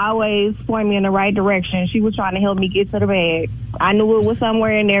homegirl gonna always point me in the right direction. She was trying to help me get to the bag. I knew it was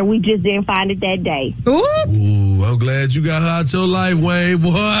somewhere in there. We just didn't find it that day. Ooh, I'm glad you got her out your life, Wayne,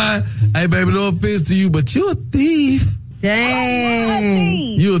 boy. Hey, baby, no offense to you, but you're a thief.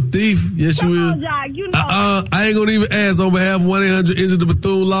 Dang. You a thief. Yes, you will. Jock, you know. I ain't gonna even ask on behalf of 1-800 Injured the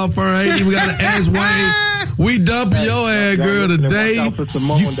Bethune Law Firm. I ain't even gotta ask Wayne. We dumping your ass, girl, today. Watch out for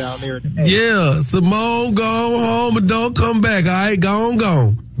Simone down there. Yeah, Simone, go on home and don't come back, all right? Go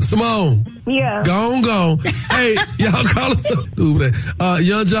on. Simone. Yeah. Go on. Hey, y'all call us up.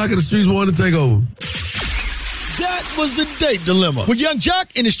 Young Jock in the Streets Morning Takeover. That was the date dilemma with Young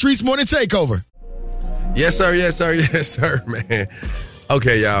Jock in the Streets Morning Takeover. Yes, sir, man.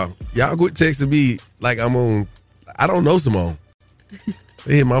 Okay, y'all. Y'all quit texting me like I don't know Simone.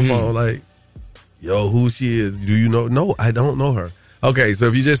 They hit my phone like, yo, who she is? Do you know? No, I don't know her. Okay, so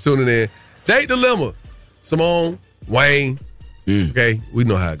if you're just tuning in, date dilemma. Simone, Wayne. Okay, we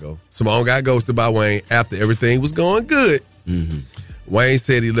know how it goes. Simone got ghosted by Wayne after everything was going good. Wayne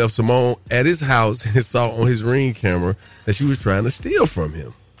said he left Simone at his house and saw on his Ring camera that she was trying to steal from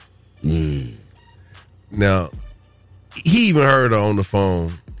him. Now, he even heard her on the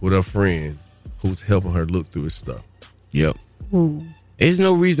phone with her friend who's helping her look through his stuff. Yep. There's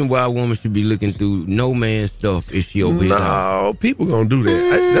no reason why a woman should be looking through no man's stuff if she over his house. No, people gonna do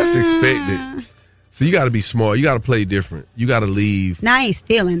that. That's expected. So you got to be smart. You got to play different. You got to leave. Now I ain't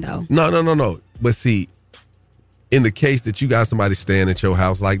stealing though. No. But see, in the case that you got somebody staying at your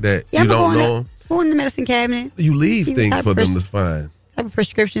house like that, you don't know them. Go in the medicine cabinet. You leave things for them to find. Type of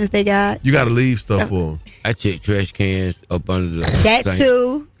prescriptions they got. You got to leave stuff for them. I check trash cans up under the That sink.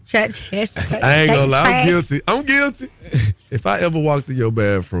 too. I ain't gonna lie. I'm guilty. If I ever walked in your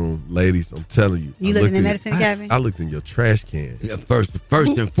bathroom, ladies, I'm telling you. You look in the medicine cabinet? I looked in your trash can. Yeah, first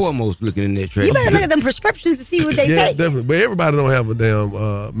and foremost, looking in that trash. You better look at them prescriptions to see what they Yeah, take. definitely. But everybody don't have a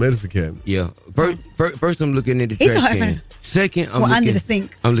damn medicine cabinet. Yeah. First I'm looking at the He's trash not- can. Second, I'm Well, looking under the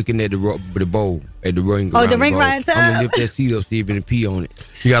sink. I'm looking at the bowl, at the ring. Oh, the around ring bowl. around the I'm gonna tub? lift that seat up, see if any pee on it.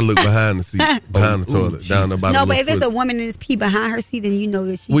 You gotta look behind the seat, behind the toilet, down the bottom. No, but if it's a woman in this pee behind her seat, then you know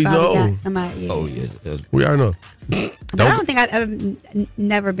that she We probably know. got somebody. Yeah. Oh yeah. We already know. But I don't think I've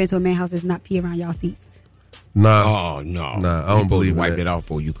never been to a man house that's not pee around y'all seats. Nah. Oh no. Nah, I don't believe in wipe that. it off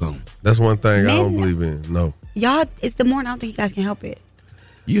before you come. That's one thing I don't Men- believe in. No. Y'all, it's the morning. I don't think you guys can help it.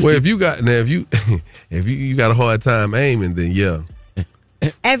 If you got if you got a hard time aiming, then yeah.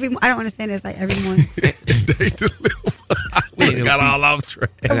 I don't understand. It's like every morning. We got all off track.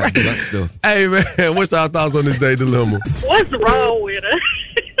 Hey man, what's y'all thoughts on this day dilemma? What's wrong with her?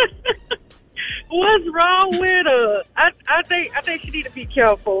 What's wrong with her? I think she need to be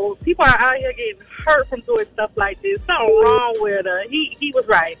careful. People are out here getting hurt from doing stuff like this. Something wrong with her. He was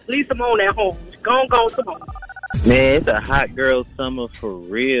right. Leave Simone at home. Go Simone. Man, it's a hot girl summer for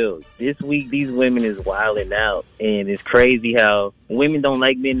real. This week, these women is wilding out. And it's crazy how women don't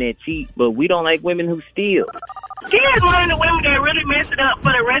like men that cheat, but we don't like women who steal. She is one of the women that really messed it up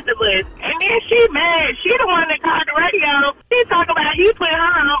for the rest of us. And then she mad. She the one that called the radio. She talk about you put her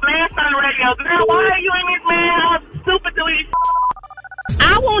on blast on the radio. Girl, why are you in this man house super doing?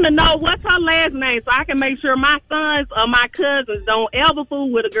 I want to know what's her last name so I can make sure my sons or my cousins don't ever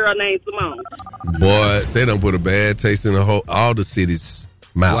fool with a girl named Simone. Boy, they done put a bad taste in all the city's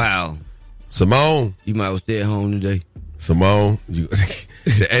mouth. Wow. Simone. You might well stay at home today. Simone.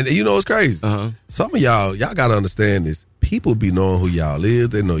 And you know what's crazy? Some of y'all got to understand this. People be knowing who y'all is.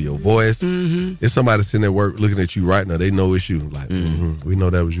 They know your voice. If somebody sitting at work looking at you right now, they know it's you. Like, we know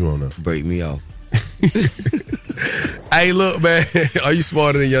that was you on there. Break me off. Hey, look, man. Are You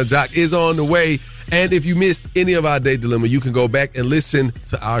Smarter Than Young Jock is on the way. And if you missed any of our Day Dilemma, you can go back and listen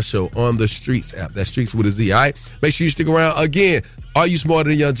to our show on the Streets app. That's Streets with a Z, all right? Make sure you stick around. Again, Are You Smarter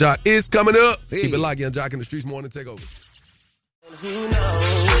Than Young Jock is coming up. Keep it locked, Young Jock in the Streets Morning Takeover.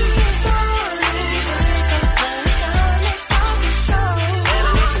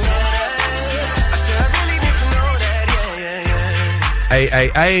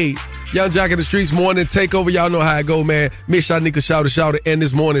 Hey. Young Jock in the Streets Morning Takeover. Y'all know how it go, man. Miss Shanika Shout It. And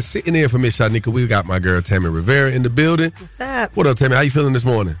this morning, sitting in for Miss Shanika, we got my girl Tammy Rivera in the building. What's up? What up, Tammy? How you feeling this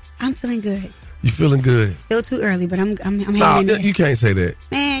morning? I'm feeling good. You feeling good? Still too early, but I'm hanging Nah, in there. you can't say that.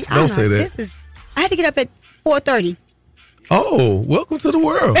 Man, I Don't know. say that. I had to get up at 4:30. Oh, welcome to the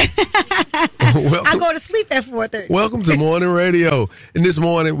world. I go to sleep at 4:30. Welcome to Morning Radio. And this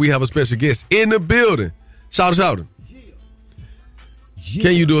morning, we have a special guest in the building. Shout it.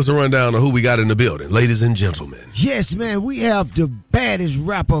 Can you do us a rundown of who we got in the building, ladies and gentlemen? Yes, man. We have the baddest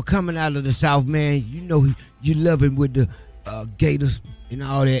rapper coming out of the South, man. You know you love him with the Gators. and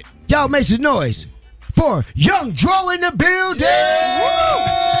all that. Y'all make some noise for Young Dro in the building.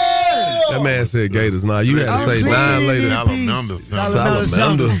 That man said Gators. Nah, you had to say 9 later.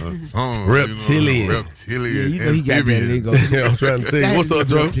 Salamander. Reptilian. Amphibian. I'm trying to tell you. What's up,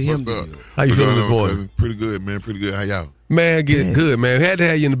 Dro? What's up? How you feeling this morning? Pretty good, man. Pretty good. How y'all? Man, getting good, man. We had to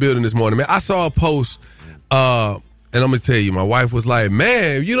have you in the building this morning, man. I saw a post, and I'm going to tell you, my wife was like,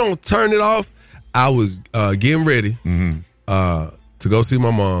 man, if you don't turn it off, I was getting ready to go see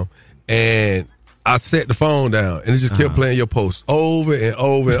my mom, and I set the phone down, and it just kept playing your post over and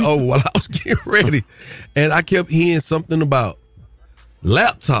over and over while I was getting ready. And I kept hearing something about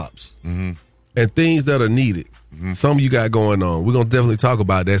laptops and things that are needed. Some you got going on. We're going to definitely talk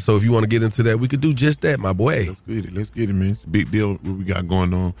about that. So if you want to get into that, we could do just that, my boy. Let's get it, man. It's a big deal what we got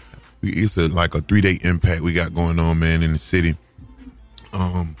going on. It's like a 3-day impact we got going on, man, in the city.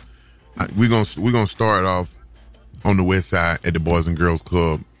 We're gonna start off on the west side at the Boys and Girls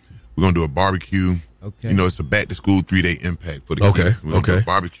Club. We're gonna do a barbecue. Okay. You know, it's a back to school 3-day impact for the kids. We're gonna do a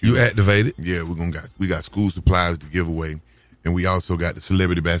barbecue. You activated? Yeah, we got school supplies to give away. And we also got the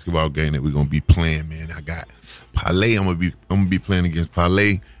celebrity basketball game that we're gonna be playing, man. I got Parlay. I'm gonna be playing against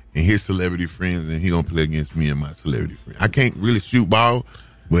Parlay and his celebrity friends, and he gonna play against me and my celebrity friend. I can't really shoot ball,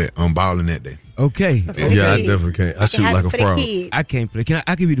 but I'm balling that day. Okay. Yeah, I definitely can't. I shoot like a frog. I can't play.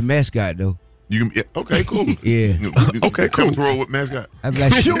 I'll give you the mascot though. You can, okay, cool. Yeah. Okay, cool. Throw with mascot. I'm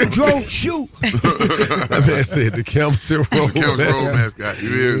like, shoot, Dro, shoot. That man said the Campbellton Road mascot.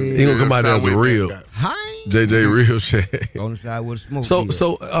 He gonna come out there as a real. Hi. JJ Real shit. On the side with the smoke.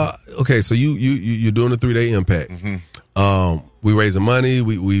 So okay, so you're doing a 3-day impact. We raising money.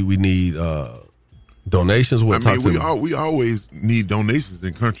 We need donations. We always need donations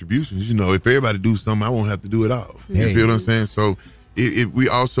and contributions. You know, if everybody do something, I won't have to do it all. You feel what I'm saying? So we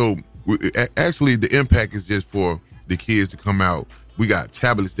also actually the impact is just for the kids to come out. We got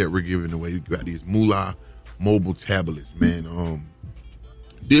tablets that we're giving away. We got these Moolah mobile tablets, man.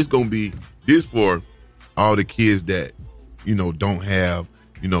 This for all the kids that don't have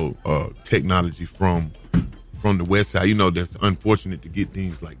technology from the west side. That's unfortunate to get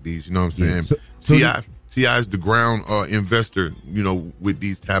things like these. You know what I'm saying? T.I. is the ground investor. With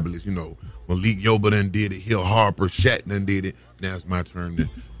these tablets. Malik Yoba done did it. Hill Harper, Shat done did it. Now it's my turn to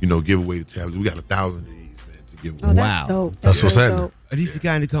give away the tablets. We got 1,000 of these, man, to give away. Oh, that's dope. That's what's happening. Are these the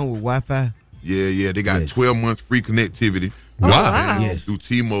kind that come with Wi-Fi? Yeah. They got 12 months free connectivity. Wow. Yes. Through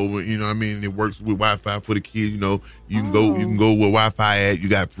T-Mobile, it works with Wi-Fi for the kids. You can go where Wi-Fi at. You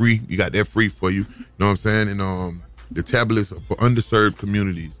got that free for you. You know what I'm saying? And the tablets for underserved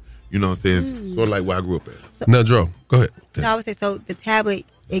communities. You know what I'm saying? Sort of like where I grew up at. No, Dro, go ahead. No, I would say so. The tablet,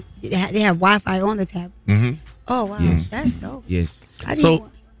 they have Wi-Fi on the tablet. Mm-hmm. Oh wow, that's dope. Yes.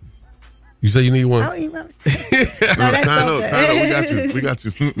 You say you need one? No, that's dope. We got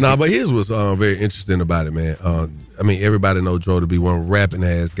you. Nah, but here's what's very interesting about it, man. Everybody know Dro to be one rapping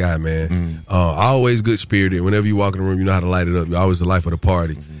ass guy, man. Always good spirited. Whenever you walk in the room, you know how to light it up. You're always the life of the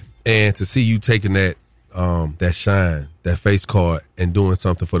party. And to see you taking that shine, that face card, and doing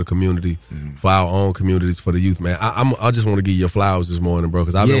something for the community, for our own communities, for the youth, man. I just want to give you your flowers this morning, bro,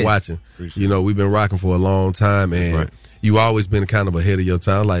 because I've been watching. We've been rocking for a long time, and you always been kind of ahead of your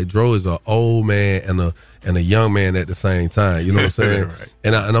time. Like Dro is an old man and a young man at the same time. You know what I'm saying?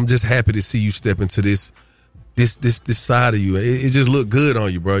 And I'm just happy to see you step into this side of you. It just look good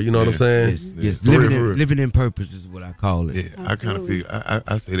on you, bro. You know what I'm saying? Yes. Living in purpose is what I call it. Yeah, I kind of feel.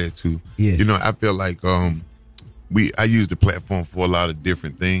 I say that too. Yes. I feel like I use the platform for a lot of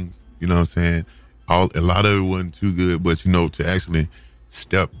different things. You know what I'm saying? A lot of it wasn't too good, but to actually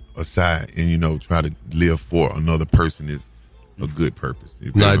step aside and try to live for another person is a good purpose.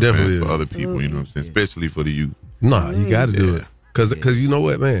 Nah, it definitely is. For other people. You know what I'm saying? Especially for the youth. Nah, you got to do it because you know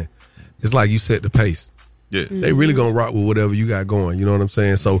what, man? It's like you set the pace. Yeah. They really gonna rock with whatever you got going. You know what I'm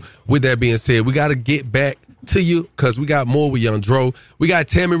saying? So with that being said, we got to get back to you because we got more with Young Dro. We got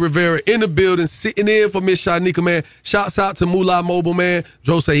Tammy Rivera in the building, sitting in for Miss Shanika, man. Shouts out to Moolah Mobile, man.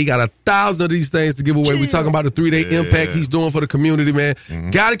 Dro say he got 1,000 of these things to give away. We talking about the 3-day impact he's doing for the community, man.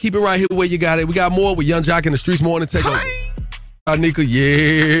 Got to keep it right here where you got it. We got more with Young Jock in the Streets Morning Takeover. Shanika,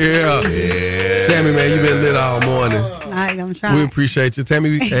 Tammy, man, you been lit all morning. I'm trying. We appreciate you.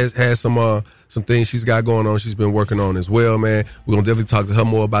 Tammy has some things she's got going on. She's been working on as well, man. We're gonna definitely talk to her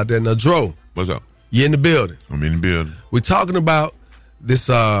more about that. Now, Dro, what's up? You in the building? I'm in the building. We're talking about this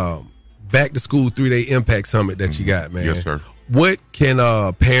back to school 3-day impact summit that you got, man. Yes, sir. What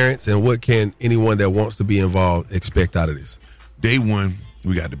can parents and what can anyone that wants to be involved expect out of this? Day one,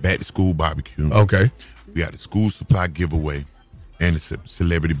 we got the back to school barbecue. Okay. We got the school supply giveaway and the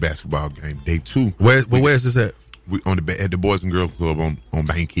celebrity basketball game. Day two. Where's this at? at the Boys and Girls Club on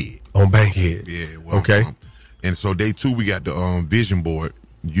Bankhead. On Bankhead. Yeah. Okay. And so day 2, we got the vision board.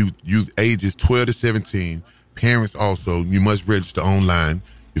 Youth ages 12 to 17. Parents also. You must register online.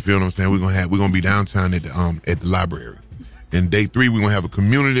 You feel what I'm saying? We're gonna be downtown at the library. And day 3, we're gonna have a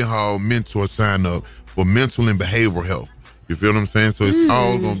community hall mentor sign up for mental and behavioral health. You feel what I'm saying? So it's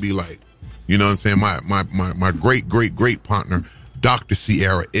all gonna be like, you know what I'm saying? My great partner, Dr.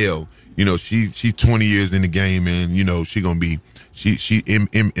 Sierra L. You know, she's 20 years in the game, and you know she gonna be she in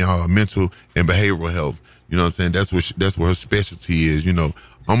mental and behavioral health. You know what I'm saying? That's what her specialty is. You know,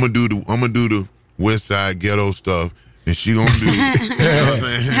 I'm gonna do the West Side ghetto stuff, and she gonna do you know what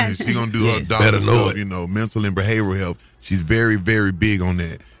I'm saying? She gonna do her doctor stuff. You know, mental and behavioral health. She's very, very big on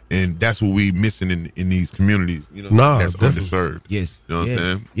that. And that's what we missing in these communities, you know, that's underserved. Yes. You know what I'm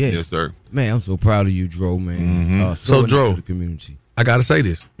saying? Yes, sir. Man, I'm so proud of you, Dro, man. Mm-hmm. So, Dro, the community. I got to say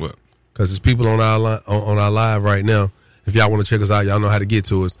this. What? Because there's people on our live right now. If y'all want to check us out, y'all know how to get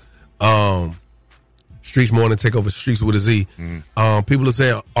to us. Streets Morning Takeover, Streets with a Z. People are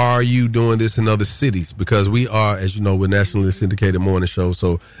saying, are you doing this in other cities? Because we are, as you know, we're nationally syndicated morning show.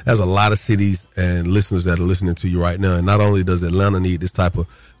 So there's a lot of cities and listeners that are listening to you right now. And not only does Atlanta need this type of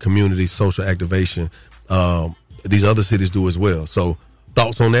community social activation, these other cities do as well. So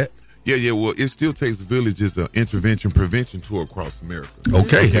thoughts on that? Yeah. Well, It Still Takes a Village is an intervention prevention tour across America.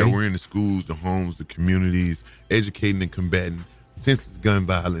 Okay. We're in the schools, the homes, the communities, educating and combating senseless gun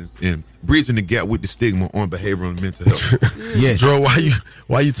violence and bridging the gap with the stigma on behavioral and mental health. Yes. Dro,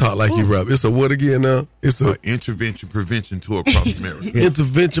 why you talk like you rap? It's a what again now? It's a intervention prevention tour across America.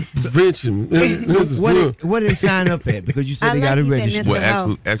 Intervention prevention. What did they sign up at? Because you said they got to register.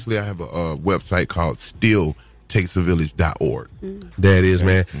 Well, actually, I have a website called stilltakesavillage.org. That is,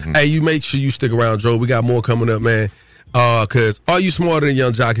 man. Hey, you make sure you stick around, Dro. We got more coming up, man. Because Are You Smarter Than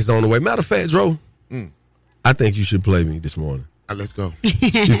Young Jock is on the way. Matter of fact, Dro, I think you should play me this morning. Let's go. You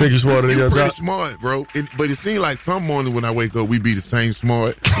think you're smarter than Young Jock? Jock? Smart, bro. But it seems like some mornings when I wake up, we be the same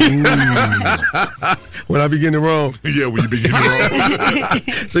smart. When I be getting it wrong. Yeah, when you be getting it wrong.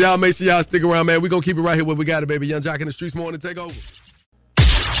 So y'all make sure y'all stick around, man. We gonna keep it right here where we got it, baby. Young Jock in the Streets Morning Takeover.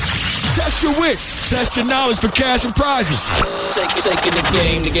 Test your wits. Test your knowledge for cash and prizes.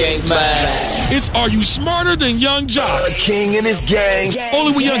 Taking the game's mine. It's Are You Smarter Than Young Jock? The king and his gang.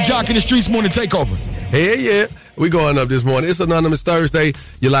 Only with Young Jock in the Streets Morning Takeover. Hell yeah. We going up this morning. It's Anonymous Thursday.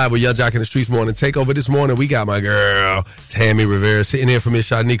 You're live with Young Jock in the Streets Morning Takeover. This morning, we got my girl, Tammy Rivera, sitting in for Miss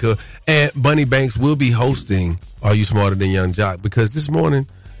Shanika. And Bunny Banks will be hosting Are You Smarter Than Young Jock? Because this morning,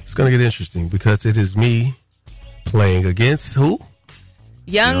 it's going to get interesting. Because it is me playing against who?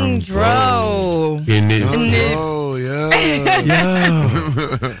 Young Dro. In this. Oh, yeah. Yeah.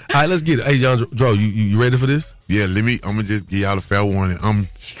 All right, let's get it. Hey, Young Dro, you ready for this? Yeah, I'm going to just give y'all a fair warning. I'm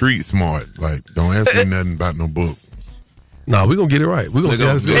street smart. Like, don't ask me nothing about no book. Nah, we're going to get it right. We're going to see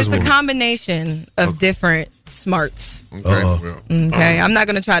how this goes. It's a combination of different smarts. Okay. I'm not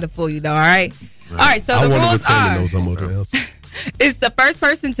going to try to fool you, though, all right? All right, so the rules are... It's the first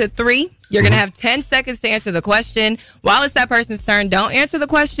person to 3. You're going to have 10 seconds to answer the question. While it's that person's turn, don't answer the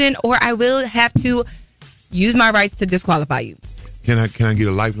question, or I will have to use my rights to disqualify you. Can I get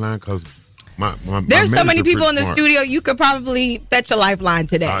a lifeline? Because there's so many people in the studio, you could probably fetch a lifeline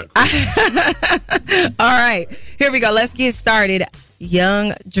today. All right, here we go. Let's get started.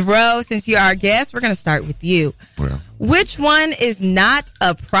 Young Dro, since you're our guest, we're going to start with you. Well. Which one is not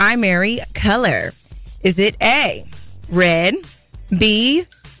a primary color? Is it A, red, B,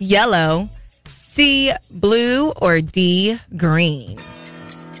 yellow, C, blue, or D, green?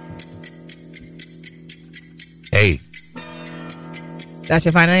 A. That's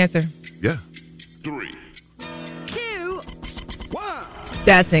your final answer? Yeah. 3, 2, 1.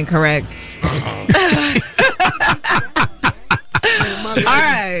 That's incorrect. All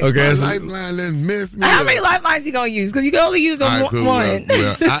right. Okay. Lifeline didn't miss me. How many lifelines you gonna use? Because you can only use them one.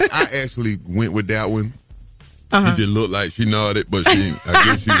 Well, I actually went with that one. It just looked like she nodded, but I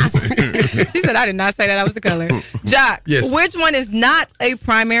guess she was saying. She said, I did not say that was the color. Jock, yes. Which one is not a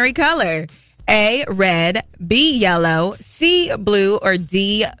primary color? A, red, B, yellow, C, blue, or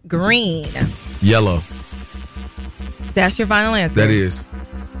D, green? Yellow. That's your final answer? That is.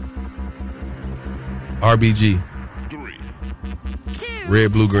 RBG. 3, 2,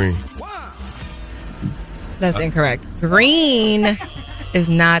 red, blue, green. 1. That's incorrect. Green is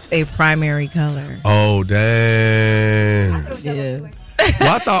not a primary color. Oh, dang. Yeah.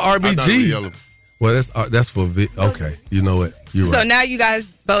 Well, I thought RBG. I thought it was yellow. Well, that's for okay. You know what? You're So right. now you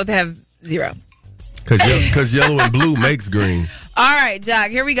guys both have 0. Because yellow and blue makes green. All right, Jock,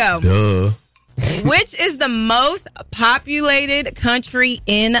 here we go. Duh. Which is the most populated country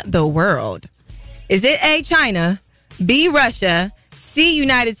in the world? Is it A, China, B, Russia, C,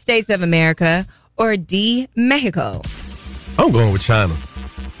 United States of America, or D, Mexico? I'm going with China.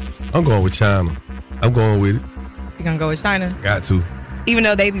 I'm going with it. You're going to go with China? Got to. Even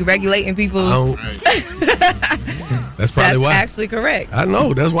though they be regulating people. That's probably why. That's actually correct. I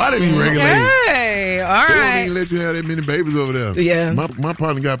know. That's why they be regulating. Hey, all They don't right. even let you have that many babies over there. Yeah. My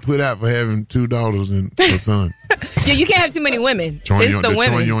partner got put out for having 2 daughters and a son. Yeah, you can't have too many women. It's Chon-yoing- the the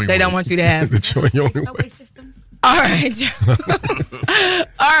women Chon-yoing they don't way. want you to have. The Chon-yoing way. All right, Dro.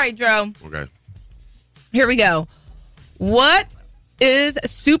 All right, Dro. Okay. Here we go. What is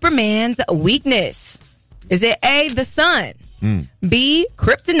Superman's weakness? Is it A, the sun, B,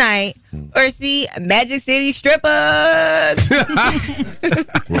 kryptonite, or C, Magic City strippers?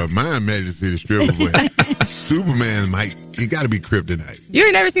 Well, mine Magic City stripper, but Superman it got to be kryptonite. You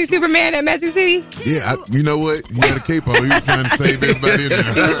ain't never seen Superman at Magic City? Yeah, you know what? He had a cape on. He was trying to save everybody in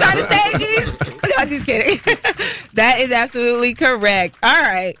there. He was trying to save you? No, I'm just kidding. That is absolutely correct. All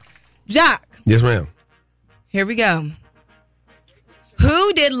right. Jock, Yes, ma'am. here we go.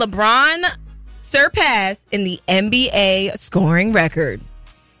 Who did LeBron surpass in the NBA scoring record?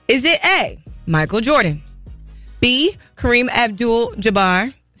 Is it A, Michael Jordan, B, Kareem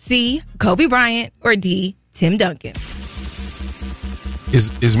Abdul-Jabbar, C, Kobe Bryant, or D, Tim Duncan?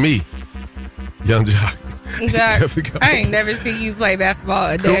 Is me, Young Jock. Jock, I ain't never seen you play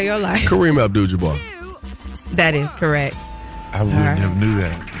basketball a day of your life. Kareem Abdul-Jabbar. That is correct. I would never knew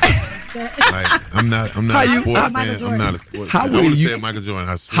that. Like, I'm not a sports fan. I'm not a sports How fan. I will would have you? said Michael Jordan.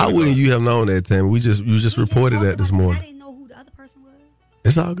 I swear How to wouldn't God. you have known that, Tammy? You just reported that this morning. I didn't know who the other person was.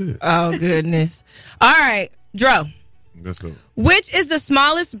 It's all good. Oh, goodness. All right, Dro. That's up. Which is the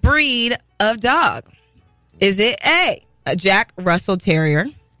smallest breed of dog? Is it A, Jack Russell Terrier,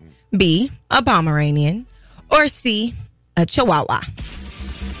 B, a Pomeranian, or C, a Chihuahua?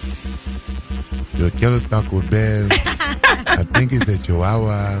 Yo quiero Taco Bell. I think it's a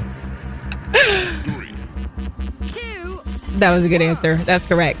Chihuahua. That was a good answer. That's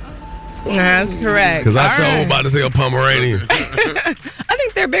correct. That's correct. Because I All sure was right. about to say a Pomeranian. I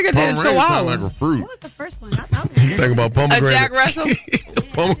think they're bigger than a Pomeranian Chihuahua. sound like a fruit. The first one. Think about A pomegranate. Jack Russell?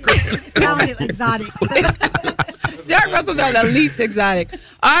 Sounded exotic. Jack Russells are the least exotic.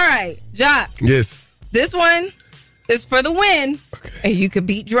 All right, Jock. Yes. This one is for the win, and you could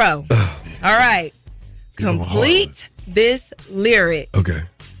beat Dro. All right. Complete this lyric. Okay.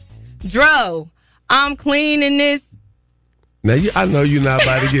 Dro, I'm cleaning this. Now, I know you're not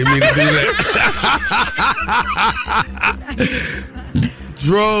about to get me to do that.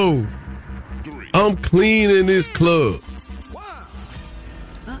 Dro, I'm cleaning this club.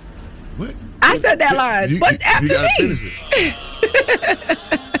 What? I said that line. What's after me?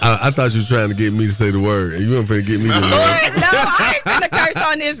 I thought you were trying to get me to say the word, and you weren't finna get me to do Lord, it. no, I ain't gonna curse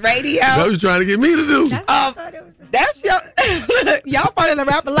on this radio. What you trying to get me to do? That's your y'all part of the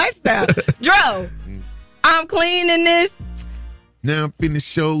rapper lifestyle. Dro, I'm cleaning this. Now I'm finna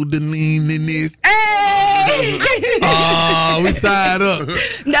show the lean in this. Hey! Oh, we tied up.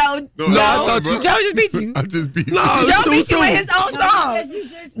 No, I thought you. Joe just beat you. I just beat you. No, Joe beat you two. with his own song.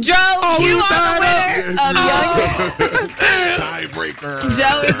 Joe, we you was are the tied winner of Young. Tiebreaker.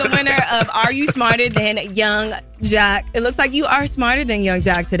 Joe is the winner of Are You Smarter Than Young Jock? It looks like you are smarter than Young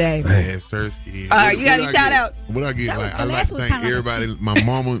Jock today. Man, Sirski. All right, you got any shout outs? What I get? That was- Like, the I like last to one was thank kinda like everybody. My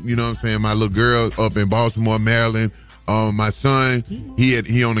mama, you know what I'm saying? My little girl up in Baltimore, Maryland. My son,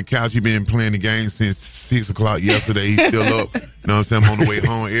 he on the couch. He been playing the game since 6 o'clock yesterday. He's still up. You know what I'm saying? I'm on the way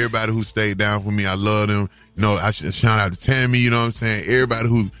home. Everybody who stayed down for me, I love them. You know, I should shout out to Tammy. You know what I'm saying? Everybody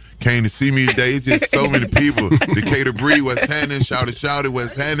who came to see me today. It's just so many people. Decatur Bree, what's happening? Shout it,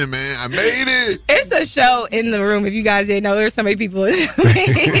 what's happening, man? I made it. It's a show in the room. If you guys didn't know, there's so many people.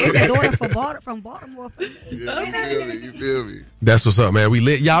 From Baltimore. Yeah, you feel me? That's what's up, man. We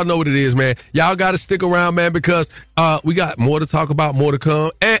lit. Y'all know what it is, man. Y'all got to stick around, man, because we got more to talk about, more to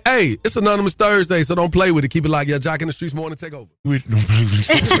come. And hey, it's Anonymous Thursday, so don't play with it. Keep it like Jock in the Streets morning. Take over. Don't play with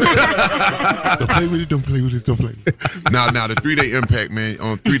it. Don't play with it. Don't play with it. Don't play with it. Now, the 3-day impact, man.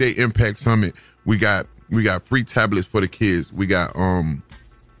 On 3-day impact summit, we got free tablets for the kids. We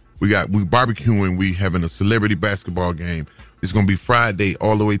barbecuing. We having a celebrity basketball game. It's gonna be Friday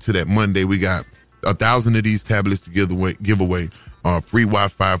all the way to that Monday. We got 1,000 of these tablets to give away. Free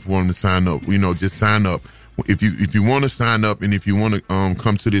Wi-Fi for them to sign up. You know, just sign up. If you want to sign up and if you want to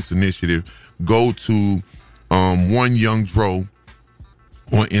come to this initiative, go to One Young Dro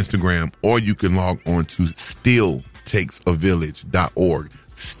on Instagram, or you can log on to stilltakesavillage.org.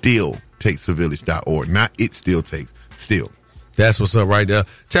 Stilltakesavillage.org. Not it still takes. Still. That's what's up right there.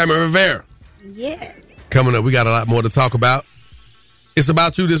 Tammy Rivera. Yeah. Coming up, we got a lot more to talk about. It's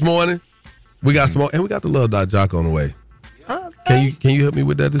about you this morning. We got some more, and we got the Love Doc Jock on the way. Okay. Can you help me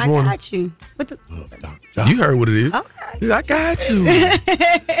with that this morning? I got you. What the? You heard what it is. Okay. I got you.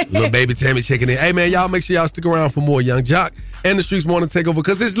 Little baby Tammy checking in. Hey, man, y'all make sure y'all stick around for more Young Jock and the Streets Morning Takeover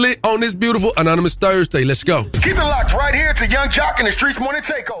because it's lit on this beautiful Anonymous Thursday. Let's go. Keep it locked right here to Young Jock and the Streets Morning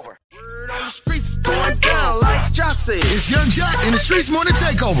Takeover. Going down like Jock said. It's Young Jock and the Streets Morning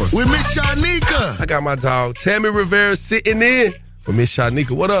Takeover with Miss Shanika. I got my dog Tammy Rivera sitting in for Miss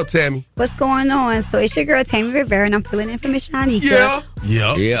Shanika. What up, Tammy? What's going on? So it's your girl Tammy Rivera, and I'm filling in for Miss Shanika.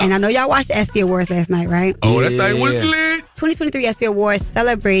 Yeah. And I know y'all watched the ESPY Awards last night, right? Oh, that thing was lit. 2023 ESPY Awards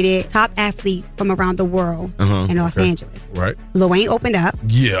celebrated top athletes from around the world in Los Angeles. Right. Lil Wayne opened up.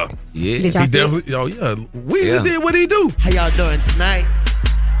 Yeah. Did y'all He see definitely. Oh yeah. Weezy did what he do. How y'all doing tonight?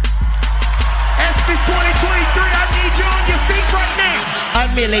 ESPY 2023, I need you on your feet right now. A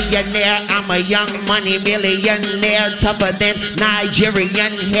millionaire, I'm a young money millionaire, tougher than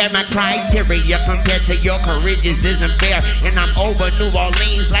Nigerian hair. My criteria compared to your courageous isn't fair. And I'm over New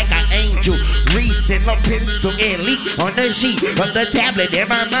Orleans like an angel. Recent a pencil elite on the sheet, but the tablet in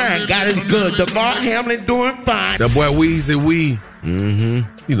my mind God is good. DeMar Hamlin doing fine. That boy Weezy.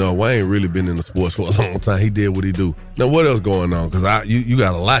 You know, Wayne really been in the sports for a long time. He did what he do. Now, what else going on? Because you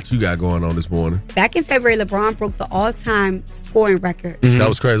got a lot you got going on this morning. Back in February, LeBron broke the all-time scoring record. That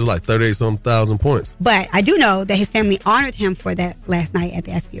was crazy. It was like 38-something thousand points. But I do know that his family honored him for that last night at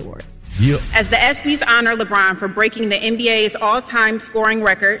the ESPY Awards. Yep. As the ESPYs honor LeBron for breaking the NBA's all-time scoring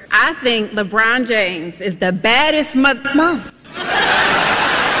record, I think LeBron James is the baddest mom.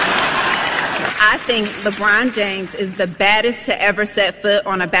 I think LeBron James is the baddest to ever set foot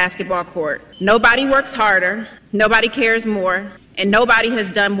on a basketball court. Nobody works harder, nobody cares more, and nobody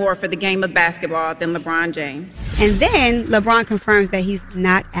has done more for the game of basketball than LeBron James. And then LeBron confirms that he's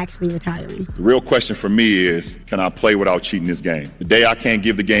not actually retiring. The real question for me is, can I play without cheating this game? The day I can't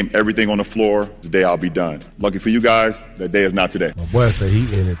give the game everything on the floor, the day I'll be done. Lucky for you guys, that day is not today. My boy said he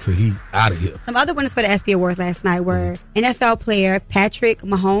in it till he out of here. Some other winners for the ESPY Awards last night were NFL player Patrick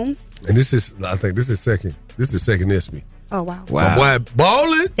Mahomes. And I think this is second ESPY. Oh, wow. My boy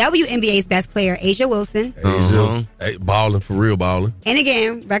balling. WNBA's best player, Asia Wilson. Asia, balling, for real balling. And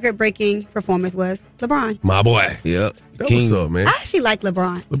again, record-breaking performance was LeBron. My boy. Yep. What's up, man? I actually like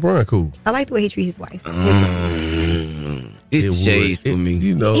LeBron. LeBron cool. I like the way he treats his wife. It's shades for me.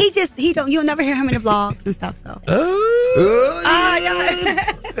 You know. You'll never hear him in the vlogs and stuff, so.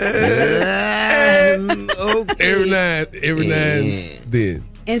 Every now and then.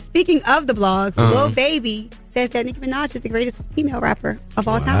 And speaking of the blogs, Lil Baby says that Nicki Minaj is the greatest female rapper of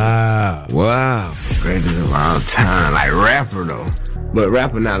all time. Wow. Greatest of all time. Like rapper, though. But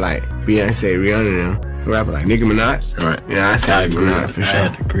rapper not like Beyonce, Rihanna, them. Rapper like Nicki Minaj. Right. Yeah, I say Nicki Minaj for sure.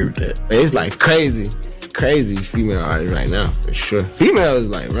 I agree with that. It's like crazy female artist right now, for sure. Female is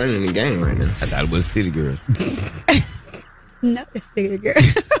like running the game right now. I thought it was City Girl. No, it's City Girl.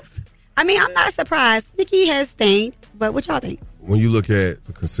 I mean, I'm not surprised. Nicki has stained, but what y'all think? When you look at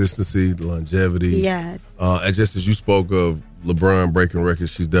the consistency, the longevity, yes, and just as you spoke of LeBron breaking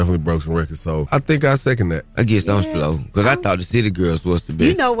records, she's definitely broken records. So I think I second that. I guess don't flow because I thought the City Girls was the best.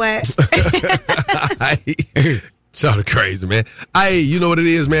 You know what? Y'all crazy, man. Hey, you know what it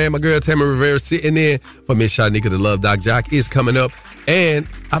is, man. My girl Tammy Rivera sitting in for Miss Shanika. The Love Doc Jock is coming up, and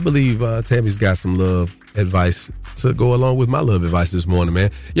I believe Tammy's got some love advice to go along with my love advice this morning, man.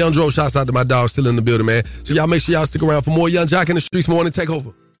 Young Dro, shouts out to my dog still in the building, man. So y'all make sure y'all stick around for more Young Jock in the Streets Morning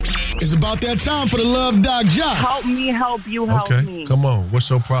Takeover. It's about that time for the Love Doc Jock. Help me, help you, help me. Come on. What's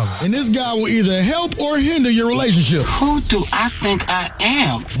your problem? And this guy will either help or hinder your relationship. Who do I think I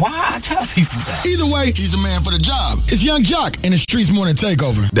am? Why I tell people that? Either way, he's a man for the job. It's Young Jock in the Streets Morning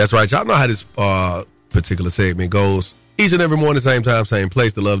Takeover. That's right. Y'all know how this particular segment goes. Each and every morning, same time, same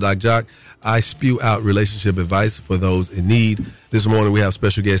place, the Love Doc Jock. I spew out relationship advice for those in need. This morning, we have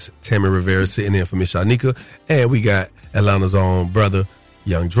special guest Tammy Rivera sitting in for Miss Shanika, and we got Atlanta's own brother,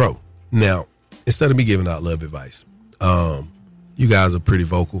 Young Dro. Now, instead of me giving out love advice, you guys are pretty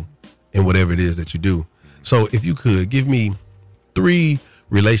vocal in whatever it is that you do. So if you could give me 3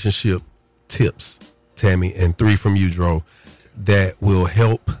 relationship tips, Tammy, and 3 from you, Dro, that will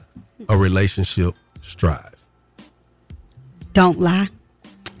help a relationship strive. Don't lie.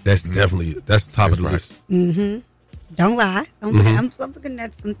 That's top of the list. Mm-hmm. Don't lie. Don't lie. I'm looking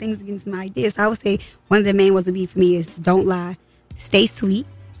at some things, getting some ideas. So I would say one of the main ones would be for me is don't lie. Stay sweet.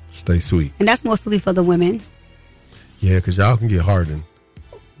 Stay sweet. And that's mostly for the women. Yeah, because y'all can get hardened.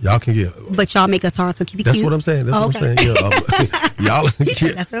 Y'all can get. But y'all make us hard, so keep it That's cute. what I'm saying. That's what I'm saying. Yeah, y'all.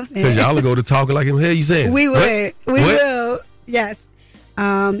 That's what I'm saying. Because y'all will go to talking like him. Hell, you saying? We would. We will. Yes.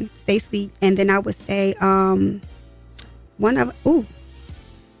 Stay sweet. And then I would say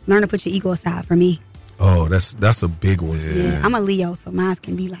let learn to put your ego aside for me. Oh, that's a big one. Yeah, I'm a Leo, so mine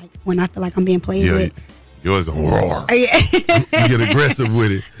can be like when I feel like I'm being played with. Yours a roar. Yeah. You get aggressive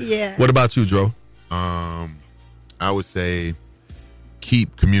with it. Yeah. What about you, Dro? I would say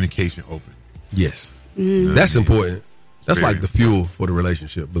keep communication open. Yes. Mm. That's important. That's Very like the fuel for the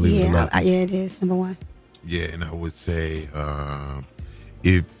relationship, believe it or not. Yeah, it is, number one. Yeah, and I would say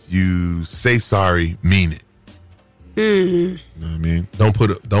if you say sorry, mean it. Mm. You know what I mean? Don't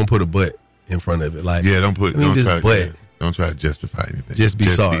put a but in front of it. Like, don't try to justify anything. Just be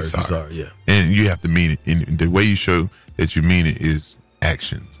sorry. Be sorry. Yeah. And you have to mean it. And the way you show that you mean it is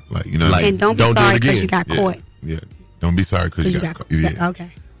actions. Like, you know, like, and don't be sorry because you got caught. Yeah. Don't be sorry because you got caught. Yeah. Okay.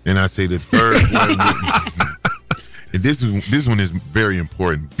 And I say the third one, and this one is very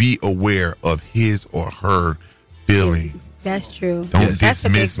important. Be aware of his or her feelings. That's true. Don't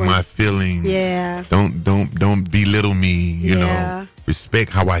dismiss my feelings. Yeah. Don't belittle me. You know,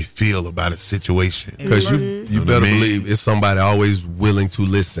 respect how I feel about a situation. Because you better believe it's somebody always willing to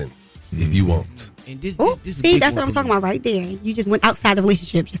listen if you want. And this see, that's what I'm talking about right there. You just went outside the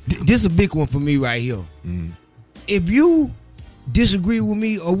relationship. This is a big one for me right here. If you disagree with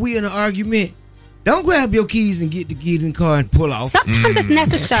me or we in an argument, don't grab your keys and get in the car and pull off. Sometimes it's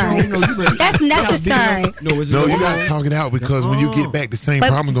necessary. That's necessary. No, you gotta talk it out because when you get back, the same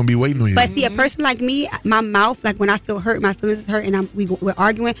problem gonna be waiting on you. But see, a person like me, my mouth, like when I feel hurt, my feelings is hurt, and we're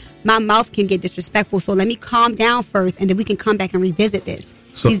arguing, my mouth can get disrespectful. So let me calm down first, and then we can come back and revisit this.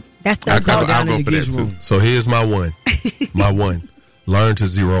 So that's the I'll go for that. So here's my one. My one. Learn to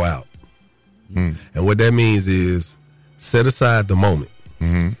zero out. And what that means is set aside the moment.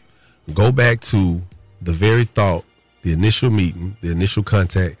 Go back to the very thought, the initial meeting, the initial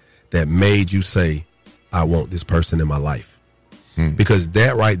contact that made you say, I want this person in my life. Because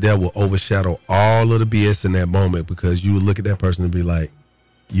that right there will overshadow all of the BS in that moment, because you would look at that person and be like,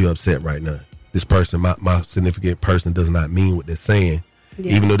 you're upset right now. This person, my significant person, does not mean what they're saying,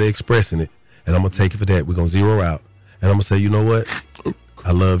 even though they're expressing it. And I'm going to take it for that. We're going to zero out. And I'm going to say, you know what?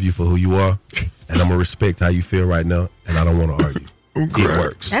 I love you for who you are, and I'm going to respect how you feel right now, and I don't want to argue. It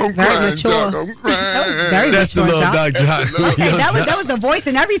works. That's very mature. That's the love, Doc Jock. That was the voice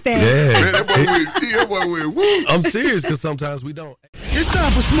and everything. Yeah. I'm serious, because sometimes we don't. It's time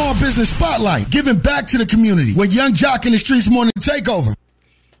for Small Business Spotlight, giving back to the community with Young Jock in the Streets Morning Takeover.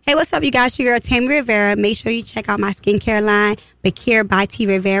 Hey, what's up, you guys? Your girl, Tammy Rivera. Make sure you check out my skincare line, Bakir by T.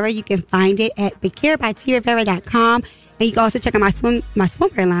 Rivera. You can find it at bakirbytrivera.com. And you can also check out my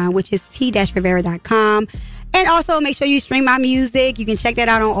swimwear line, which is t-rivera.com. And also make sure you stream my music. You can check that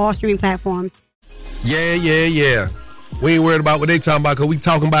out on all streaming platforms. Yeah. We ain't worried about what they talking about, because we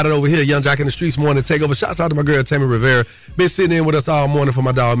talking about it over here. Young Jock in the Streets Morning Takeover. Shouts out to my girl, Tammy Rivera. Been sitting in with us all morning for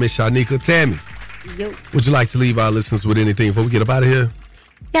my dog, Miss Shanika. Tammy, would you like to leave our listeners with anything before we get up out of here?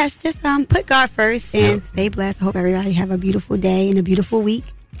 Yes, just put God first and stay blessed. I hope everybody have a beautiful day and a beautiful week.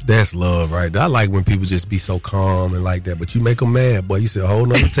 That's love, right? I like when people just be so calm and like that, but you make them mad, boy. You say a whole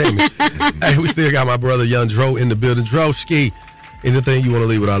nother Tammy. Hey, we still got my brother, Young Dro, in the building. Droski, anything you want to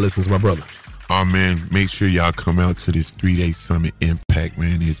leave with our listeners, my brother? Oh, man, make sure y'all come out to this 3-day summit impact,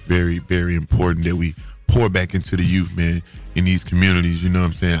 man. It's very, very important that we pour back into the youth, man, in these communities. You know what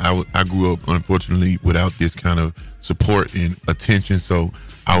I'm saying? I grew up, unfortunately, without this kind of support and attention, so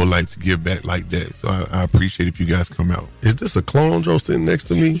I would like to give back like that. So I appreciate if you guys come out. Is this a clone Dro sitting next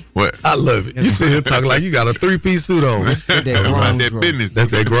to me? What? I love it. You sit here talking like you got a 3-piece suit on. That's that business.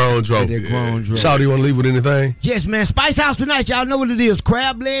 That's that grown Dro. Shawty, you want to leave with anything? Yes, man. Spice House tonight. Y'all know what it is.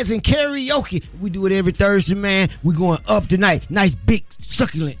 Crab legs and karaoke. We do it every Thursday, man. We going up tonight. Nice, big,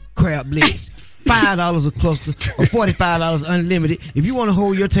 succulent crab legs. $5 a cluster or $45 unlimited. If you want to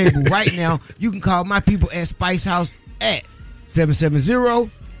hold your table right now, you can call my people at Spice House at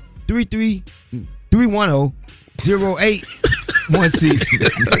 770-310-0816.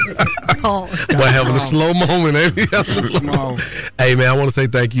 Boy, having a slow moment. Hey, man, I want to say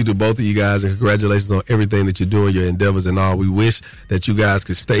thank you to both of you guys and congratulations on everything that you're doing, your endeavors and all. We wish that you guys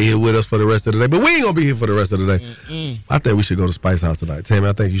could stay here with us for the rest of the day, but we ain't going to be here for the rest of the day. I think we should go to Spice House tonight. Tammy,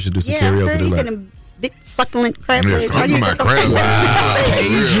 I think you should do some karaoke tonight. Big succulent crab legs. I'm about crab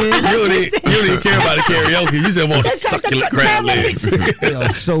legs. You don't even care about the karaoke. You just want succulent crab legs.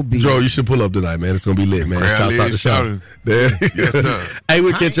 So big. Dro, you should pull up tonight, man. It's going to be lit, man. Shouts out to Shawty. Yes, sir. Hey,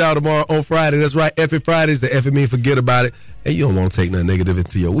 we'll catch y'all tomorrow on Friday. That's right. F it Fridays. The F it mean forget about it. And you don't want to take nothing negative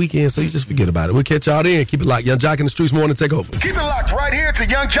into your weekend, so you just forget about it. We'll catch y'all then. Keep it locked. Young Jock in the Streets Morning Takeover. Keep it locked right here to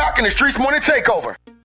Young Jock in the Streets Morning Takeover.